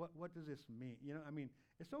said? What does this mean? You know, I mean,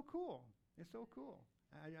 it's so cool. It's so cool.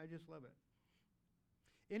 I just love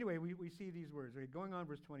it. Anyway, we see these words. Okay, going on,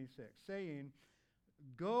 verse 26, saying,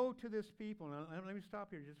 go to this people. Now, let me stop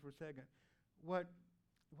here just for a second. What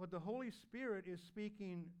the Holy Spirit is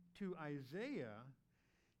speaking to Isaiah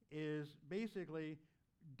is basically,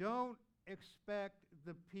 don't expect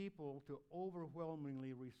the people to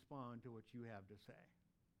overwhelmingly respond to what you have to say.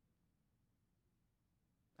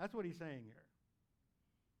 That's what he's saying here.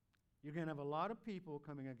 You're going to have a lot of people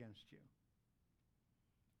coming against you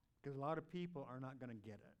because a lot of people are not going to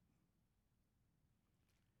get it.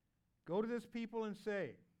 Go to this people and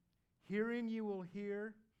say, hearing you will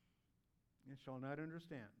hear and shall not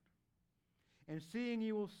understand, and seeing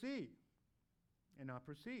you will see and not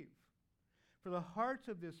perceive. For the hearts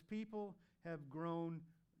of this people have grown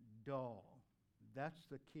dull. That's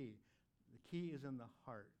the key. The key is in the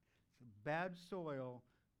heart. It's a bad soil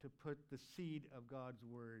to put the seed of God's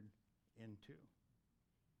word into.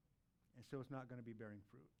 And so it's not going to be bearing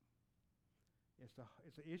fruit.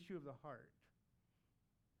 It's an issue of the heart.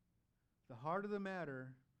 The heart of the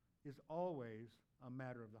matter is always a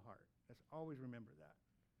matter of the heart. Let's always remember that.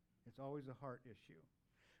 It's always a heart issue.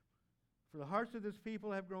 For the hearts of this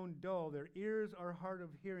people have grown dull, their ears are hard of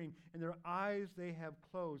hearing, and their eyes they have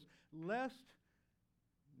closed. Lest,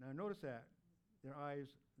 now notice that, their eyes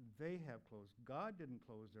they have closed. God didn't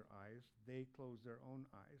close their eyes. They closed their own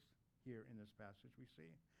eyes here in this passage we see.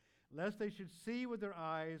 Lest they should see with their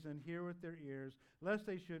eyes and hear with their ears, lest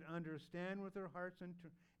they should understand with their hearts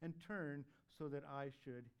and turn so that I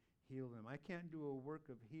should heal them. I can't do a work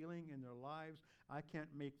of healing in their lives. I can't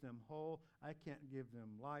make them whole. I can't give them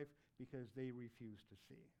life because they refuse to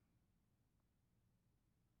see.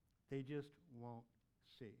 They just won't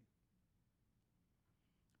see.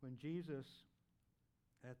 When Jesus,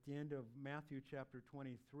 at the end of Matthew chapter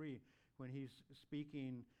 23, when he's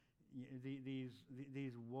speaking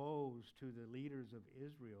these woes to the leaders of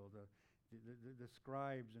Israel, the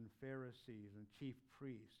scribes and Pharisees and chief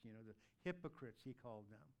priests, you know, the hypocrites, he called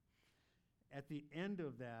them. At the end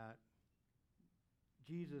of that,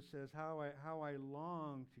 Jesus says, how I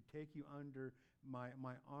long to take you under my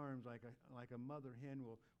arms like a mother hen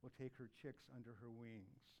will take her chicks under her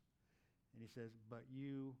wings. And he says, but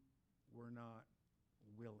you were not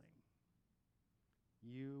willing.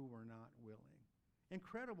 You were not willing.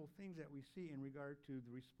 Incredible things that we see in regard to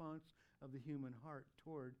the response of the human heart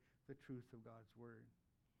toward the truth of God's word.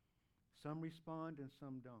 Some respond and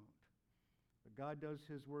some don't. But God does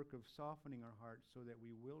his work of softening our hearts so that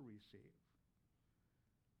we will receive.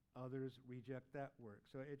 Others reject that work.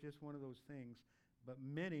 So it's just one of those things. But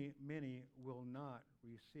many, many will not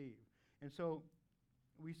receive. And so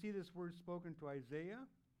we see this word spoken to Isaiah.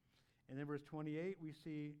 And then verse 28, we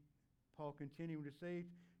see Paul continuing to say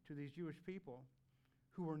to these Jewish people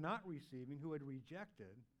who were not receiving, who had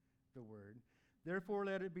rejected the word, therefore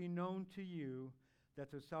let it be known to you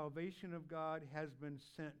that the salvation of God has been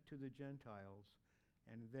sent to the Gentiles,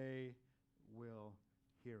 and they will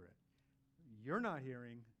hear it. You're not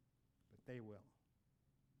hearing, but they will.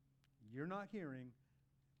 You're not hearing,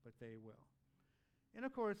 but they will. And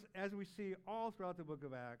of course, as we see all throughout the book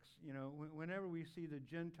of Acts, whenever we see the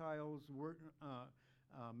Gentiles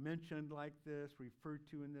mentioned like this, referred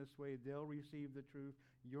to in this way, they'll receive the truth.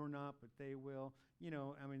 You're not, but they will.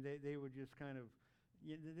 They would just kind of,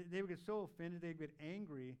 they would get so offended, they'd get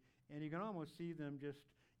angry, and you can almost see them just,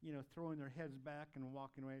 throwing their heads back and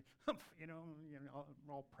walking away,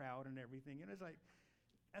 all proud and everything. And it's like,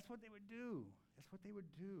 that's what they would do. That's what they would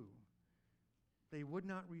do. They would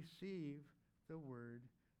not receive the word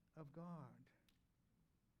of God.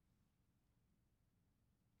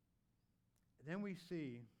 Then we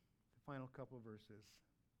see the final couple of verses.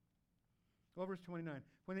 Well, verse 29.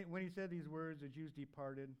 When he said these words, the Jews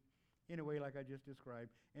departed in a way like I just described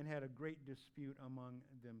and had a great dispute among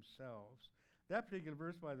themselves. That particular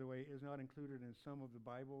verse, by the way, is not included in some of the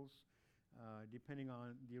Bibles, depending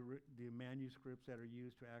on the manuscripts that are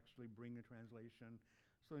used to actually bring the translation.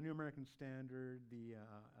 So the New American Standard, the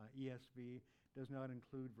ESV, does not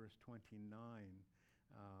include verse 29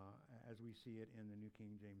 as we see it in the New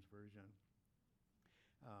King James Version.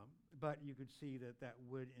 But you could see that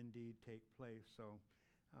would indeed take place. So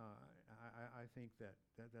I think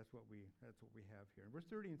that's what we have here. In verse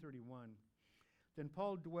 30 and 31, then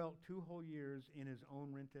Paul dwelt 2 whole years in his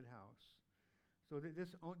own rented house. So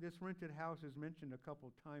this rented house is mentioned a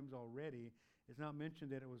couple times already. It's not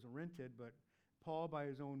mentioned that it was rented, but Paul, by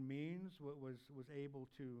his own means, was able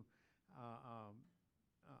to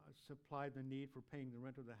supply the need for paying the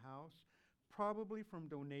rent of the house, probably from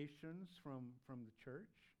donations from the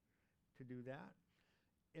church to do that.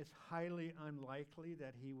 It's highly unlikely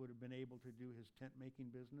that he would have been able to do his tent-making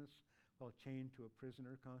business while chained to a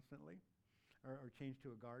prisoner constantly, or chained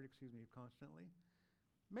to a guard, constantly.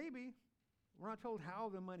 Maybe. We're not told how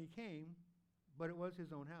the money came, but it was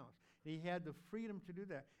his own house. And he had the freedom to do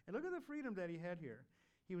that. And look at the freedom that he had here.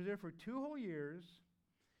 He was there for 2 whole years,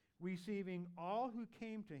 receiving all who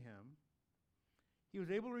came to him. He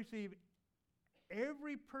was able to receive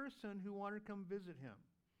every person who wanted to come visit him.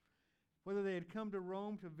 Whether they had come to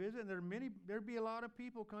Rome to visit, and there'd be a lot of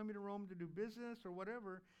people coming to Rome to do business or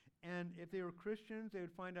whatever, and if they were Christians, they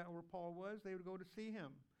would find out where Paul was, they would go to see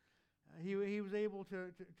him. He was able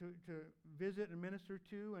to visit and minister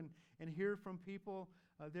to and hear from people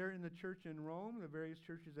there in the church in Rome, the various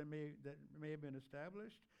churches that may have been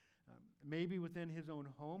established. Maybe within his own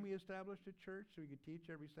home he established a church so he could teach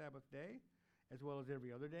every Sabbath day as well as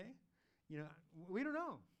every other day. We don't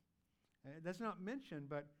know. That's not mentioned,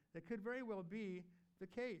 but that could very well be the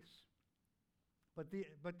case. But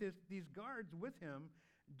these guards with him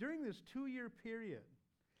during this 2-year period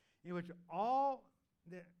in which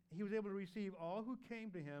he was able to receive all who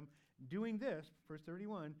came to him, doing this, verse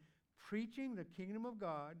 31, preaching the kingdom of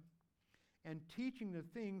God and teaching the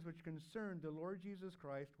things which concern the Lord Jesus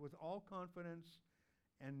Christ with all confidence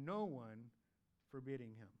and no one forbidding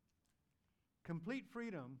him. Complete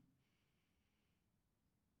freedom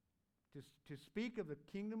to speak of the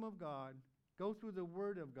kingdom of God, go through the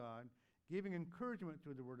Word of God, giving encouragement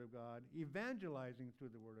through the Word of God, evangelizing through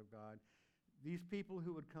the Word of God, these people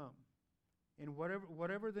who would come, and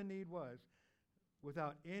whatever the need was,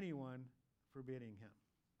 without anyone forbidding him.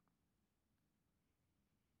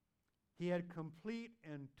 He had complete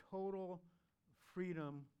and total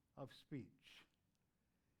freedom of speech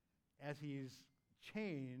as he's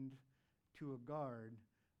chained to a guard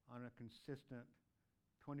on a consistent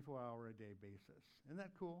 24-hour-a-day basis. Isn't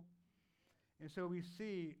that cool? And so we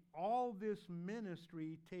see all this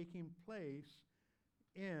ministry taking place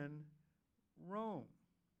in Rome.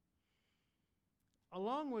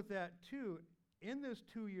 Along with that, too, in this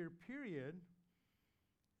 2-year period,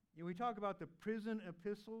 we talk about the prison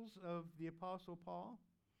epistles of the Apostle Paul.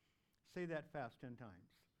 Say that fast 10 times.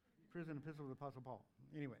 Prison epistles of the Apostle Paul.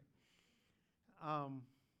 Anyway.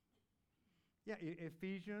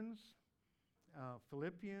 Ephesians,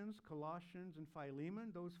 Philippians, Colossians, and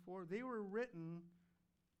Philemon, those 4, they were written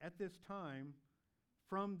at this time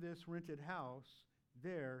from this rented house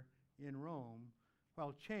there in Rome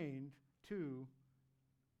while chained to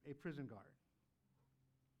a prison guard.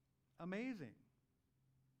 Amazing.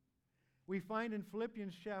 We find in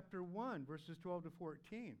Philippians chapter 1, verses 12 to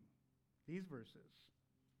 14, these verses.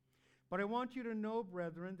 But I want you to know,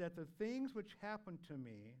 brethren, that the things which happened to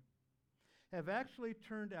me have actually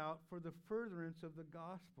turned out for the furtherance of the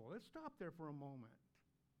gospel. Let's stop there for a moment.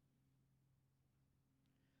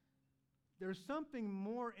 There's something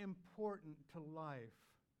more important to life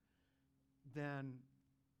than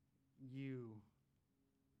you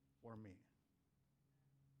or me.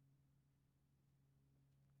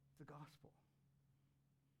 The gospel.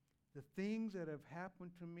 The things that have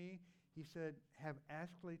happened to me, he said, have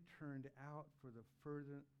actually turned out for the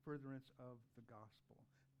furtherance of the gospel.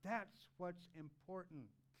 That's what's important.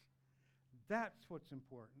 That's what's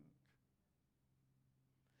important.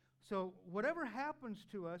 So whatever happens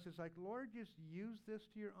to us, it's like, Lord, just use this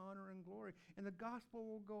to your honor and glory, and the gospel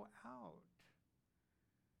will go out.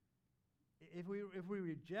 If we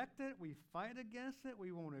reject it, we fight against it,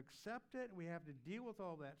 we won't accept it, we have to deal with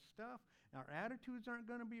all that stuff. Our attitudes aren't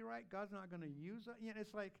going to be right. God's not going to use it. You know,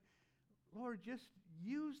 it's like, Lord, just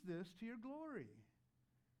use this to your glory.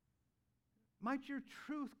 Might your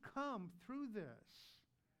truth come through this.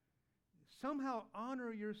 Somehow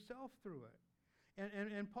honor yourself through it.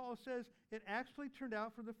 And Paul says it actually turned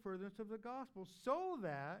out for the furtherance of the gospel, so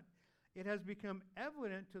that it has become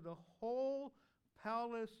evident to the whole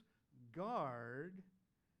palace guard.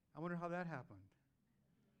 I wonder how that happened.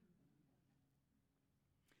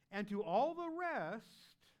 And to all the rest,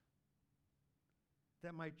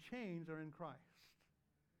 that my chains are in Christ.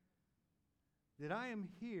 That I am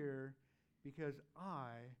here because I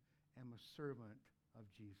am a servant of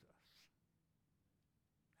Jesus.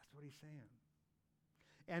 That's what he's saying.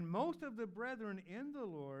 And most of the brethren in the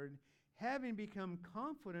Lord, having become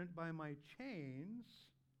confident by my chains,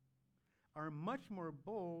 are much more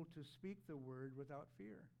bold to speak the word without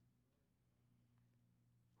fear.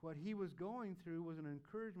 What he was going through was an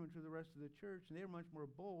encouragement to the rest of the church, and they were much more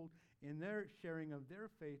bold in their sharing of their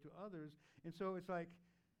faith to others. And so it's like,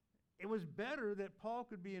 it was better that Paul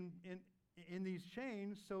could be in these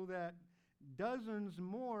chains so that dozens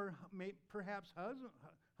more, perhaps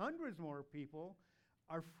hundreds more people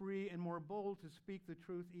are free and more bold to speak the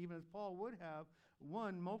truth, even as Paul would have,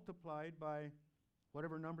 one multiplied by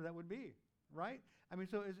whatever number that would be, right? I mean,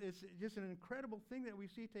 so it's just an incredible thing that we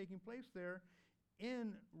see taking place there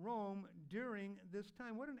in Rome during this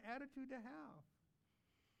time. What an attitude to have.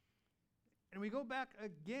 And we go back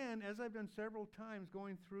again, as I've done several times,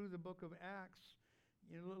 going through the book of Acts,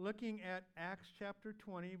 looking at Acts chapter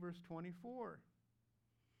 20, verse 24.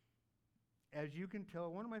 As you can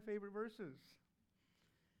tell, one of my favorite verses.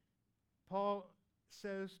 Paul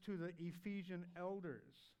says to the Ephesian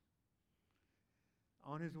elders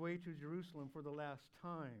on his way to Jerusalem for the last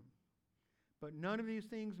time, but none of these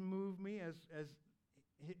things move me, as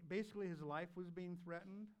basically his life was being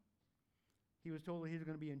threatened. He was told that he was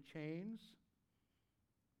going to be in chains.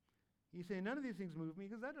 He's saying, none of these things move me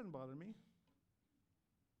because that doesn't bother me.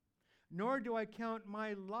 Nor do I count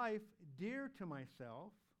my life dear to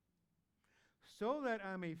myself, so that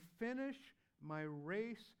I may finish my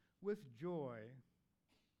race with joy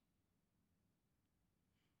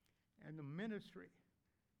and the ministry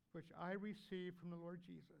which I received from the Lord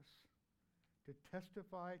Jesus to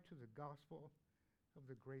testify to the gospel of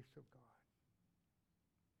the grace of God.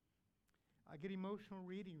 I get emotional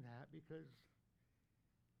reading that because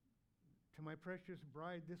to my precious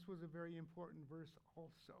bride, this was a very important verse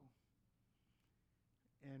also.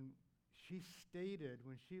 And she stated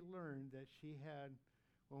when she learned that she had,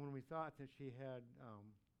 well, when we thought that she had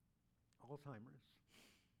Alzheimer's,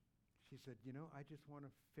 she said, you know, I just want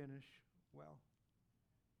to finish well.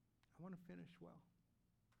 I want to finish well.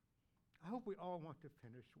 I hope we all want to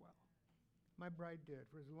finish well. My bride did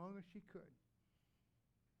for as long as she could.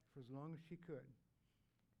 For as long as she could,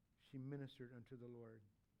 she ministered unto the Lord.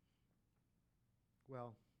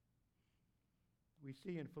 Well, we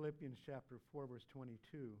see in Philippians chapter 4, verse 22,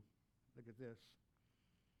 look at this.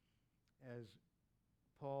 As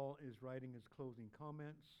Paul is writing his closing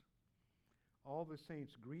comments, all the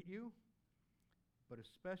saints greet you, but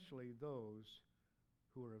especially those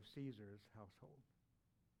who are of Caesar's household.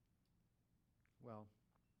 Well,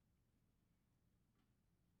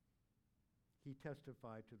 he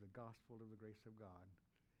testified to the gospel of the grace of God,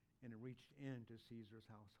 and it reached into Caesar's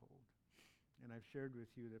household. And I've shared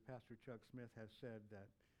with you that Pastor Chuck Smith has said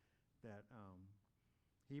that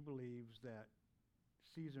he believes that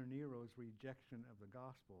Caesar Nero's rejection of the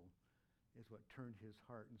gospel is what turned his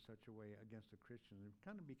heart in such a way against the Christians. It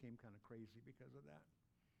kind of became kind of crazy because of that.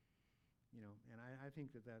 You know, and I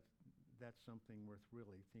think that's something worth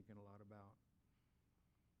really thinking a lot about.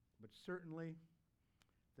 But certainly,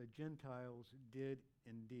 the Gentiles did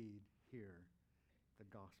indeed hear the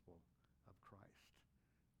gospel of Christ.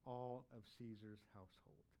 All of Caesar's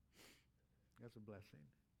household. That's a blessing.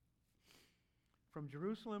 From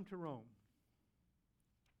Jerusalem to Rome.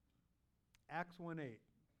 Acts 1:8.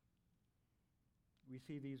 We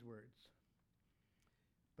see these words.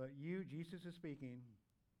 But you, Jesus is speaking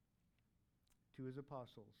to his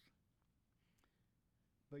apostles.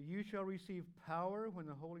 But you shall receive power when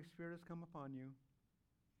the Holy Spirit has come upon you,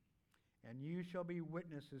 and you shall be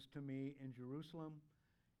witnesses to me in Jerusalem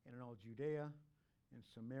and in all Judea and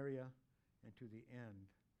Samaria and to the end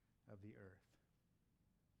of the earth.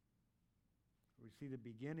 We see the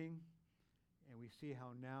beginning, and we see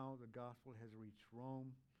how now the gospel has reached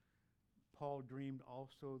Rome. Paul dreamed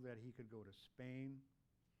also that he could go to Spain,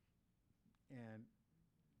 and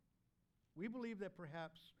we believe that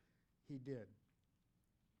perhaps he did.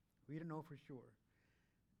 We don't know for sure,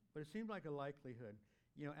 but it seemed like a likelihood.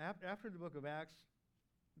 You know, after the book of Acts,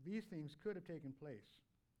 these things could have taken place.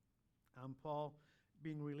 Paul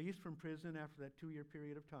being released from prison after that 2-year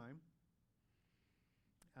period of time,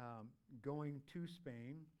 going to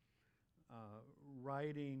Spain,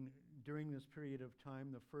 writing during this period of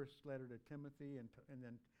time the first letter to Timothy and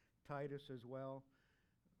then Titus as well,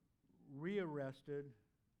 rearrested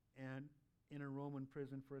and in a Roman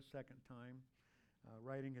prison for a second time,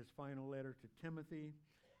 writing his final letter to Timothy,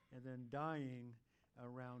 and then dying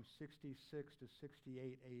around 66 to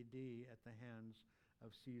 68 AD at the hands of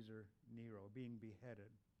Caesar Nero, being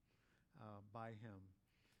beheaded by him.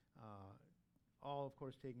 All, of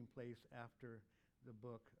course, taking place after the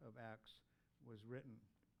book of Acts was written.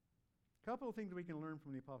 A couple of things we can learn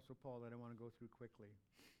from the Apostle Paul that I want to go through quickly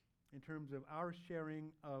in terms of our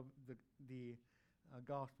sharing of the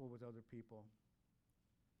gospel with other people.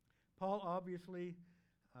 Paul obviously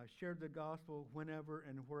shared the gospel whenever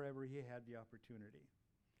and wherever he had the opportunity.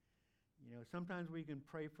 You know, sometimes we can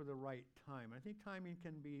pray for the right time. I think timing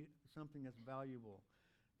can be something that's valuable,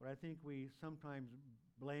 but I think we sometimes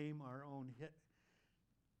blame our own hit.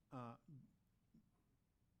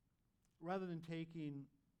 Rather than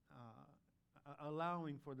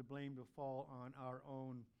allowing for the blame to fall on our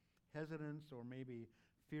own hesitance or maybe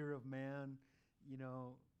fear of man, you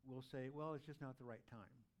know, we'll say, well, it's just not the right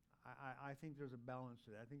time. I think there's a balance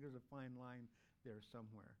to that. I think there's a fine line there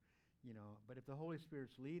somewhere, you know. But if the Holy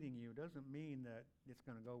Spirit's leading you, it doesn't mean that it's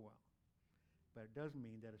going to go well. But it does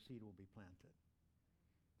mean that a seed will be planted.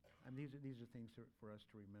 And these are things for us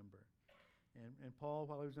to remember. And Paul,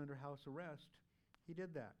 while he was under house arrest, he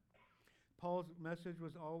did that. Paul's message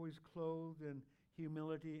was always clothed in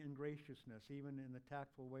humility and graciousness, even in the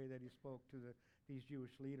tactful way that he spoke to these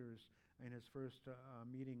Jewish leaders in his first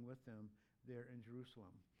meeting with them there in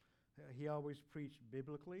Jerusalem. He always preached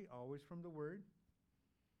biblically, always from the Word.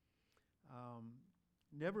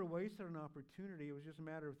 Never wasted an opportunity. It was just a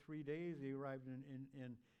matter of 3 days he arrived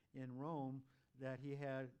in Rome that he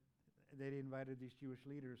invited these Jewish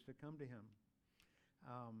leaders to come to him.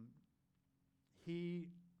 He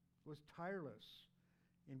was tireless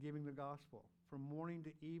in giving the gospel. From morning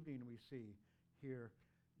to evening we see here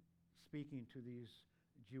speaking to these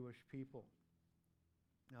Jewish people.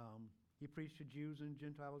 He preached to Jews and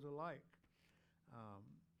Gentiles alike.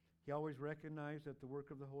 He always recognized that the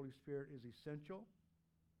work of the Holy Spirit is essential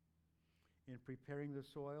in preparing the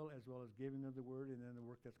soil as well as giving of the word and then the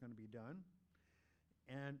work that's going to be done.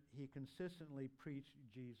 And he consistently preached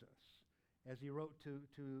Jesus. As he wrote to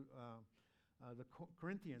the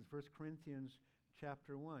Corinthians, 1 Corinthians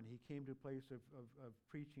chapter 1, he came to a place of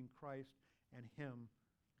preaching Christ and him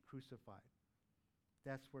crucified.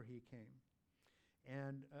 That's where he came.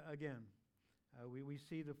 And again, we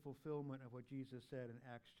see the fulfillment of what Jesus said in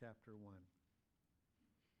Acts chapter 1.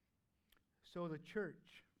 So the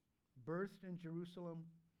church birthed in Jerusalem,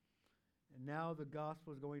 and now the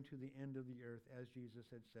gospel is going to the end of the earth, as Jesus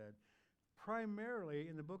had said. Primarily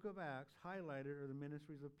in the book of Acts, highlighted are the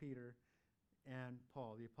ministries of Peter and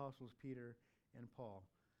Paul, the apostles Peter and Paul.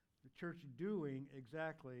 The church doing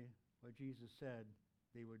exactly what Jesus said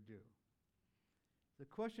they would do. The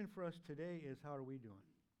question for us today is, how are we doing?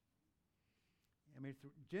 I mean,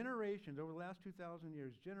 generations, over the last 2,000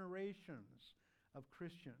 years, generations of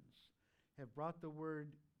Christians have brought the word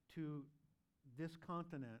to this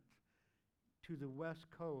continent, to the West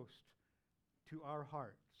Coast, to our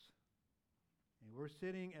hearts. And we're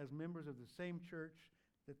sitting as members of the same church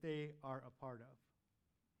that they are a part of.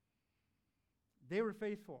 They were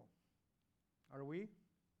faithful. Are we?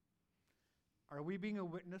 Are we being a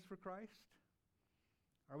witness for Christ?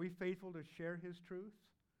 Are we faithful to share his truth?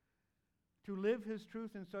 To live his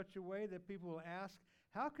truth in such a way that people will ask,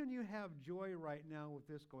 how can you have joy right now with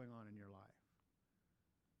this going on in your life?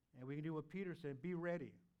 And we can do what Peter said, be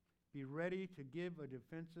ready. Be ready to give a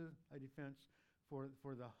defense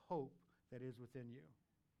for the hope that is within you.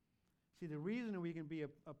 See, the reason we can be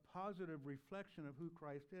a positive reflection of who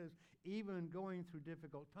Christ is, even going through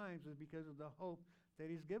difficult times, is because of the hope that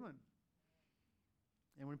he's given.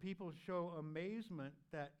 And when people show amazement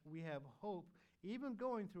that we have hope, even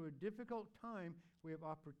going through a difficult time, we have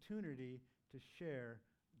opportunity to share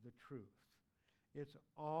the truth. It's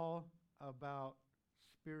all about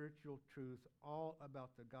spiritual truth, all about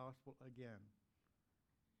the gospel again.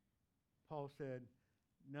 Paul said,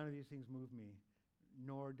 none of these things move me,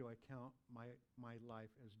 nor do I count my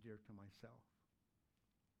life as dear to myself.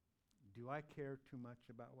 Do I care too much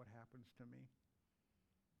about what happens to me?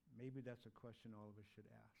 Maybe that's a question all of us should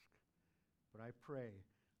ask. But I pray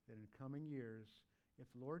that in coming years, if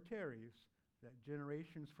the Lord tarries, that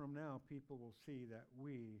generations from now, people will see that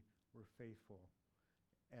we were faithful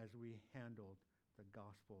as we handled the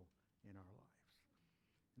gospel in our lives.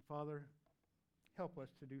 And Father, help us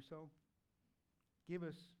to do so. Give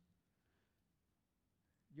us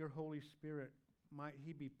your Holy Spirit. Might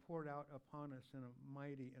he be poured out upon us in a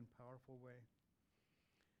mighty and powerful way.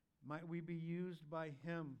 Might we be used by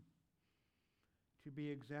him to be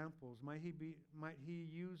examples. Might he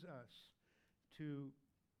use us to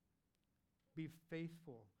be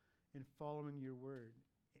faithful in following your word,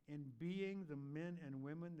 in being the men and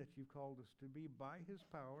women that you called us to be by his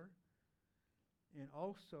power, and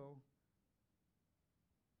also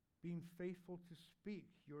being faithful to speak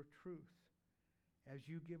your truth as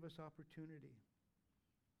you give us opportunity.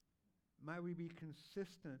 Might we be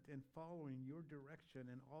consistent in following your direction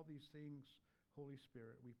in all these things, Holy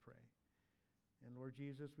Spirit, we pray. And Lord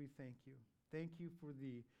Jesus, we thank you. Thank you for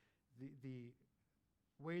the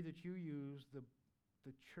way that you use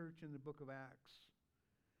the church in the book of Acts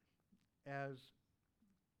as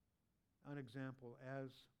an example,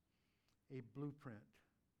 as a blueprint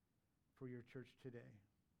for your church today.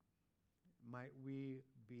 Might we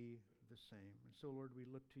be the same. And so, Lord, we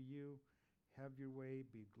look to you. Have your way.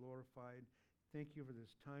 Be glorified. Thank you for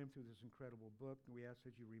this time through this incredible book. And we ask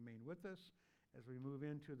that you remain with us as we move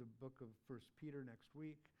into the book of 1 Peter next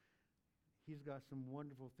week. He's got some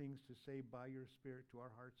wonderful things to say by your Spirit to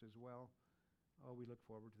our hearts as well. Oh, we look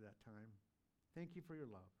forward to that time. Thank you for your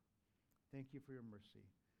love. Thank you for your mercy.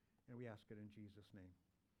 And we ask it in Jesus' name.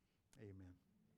 Amen.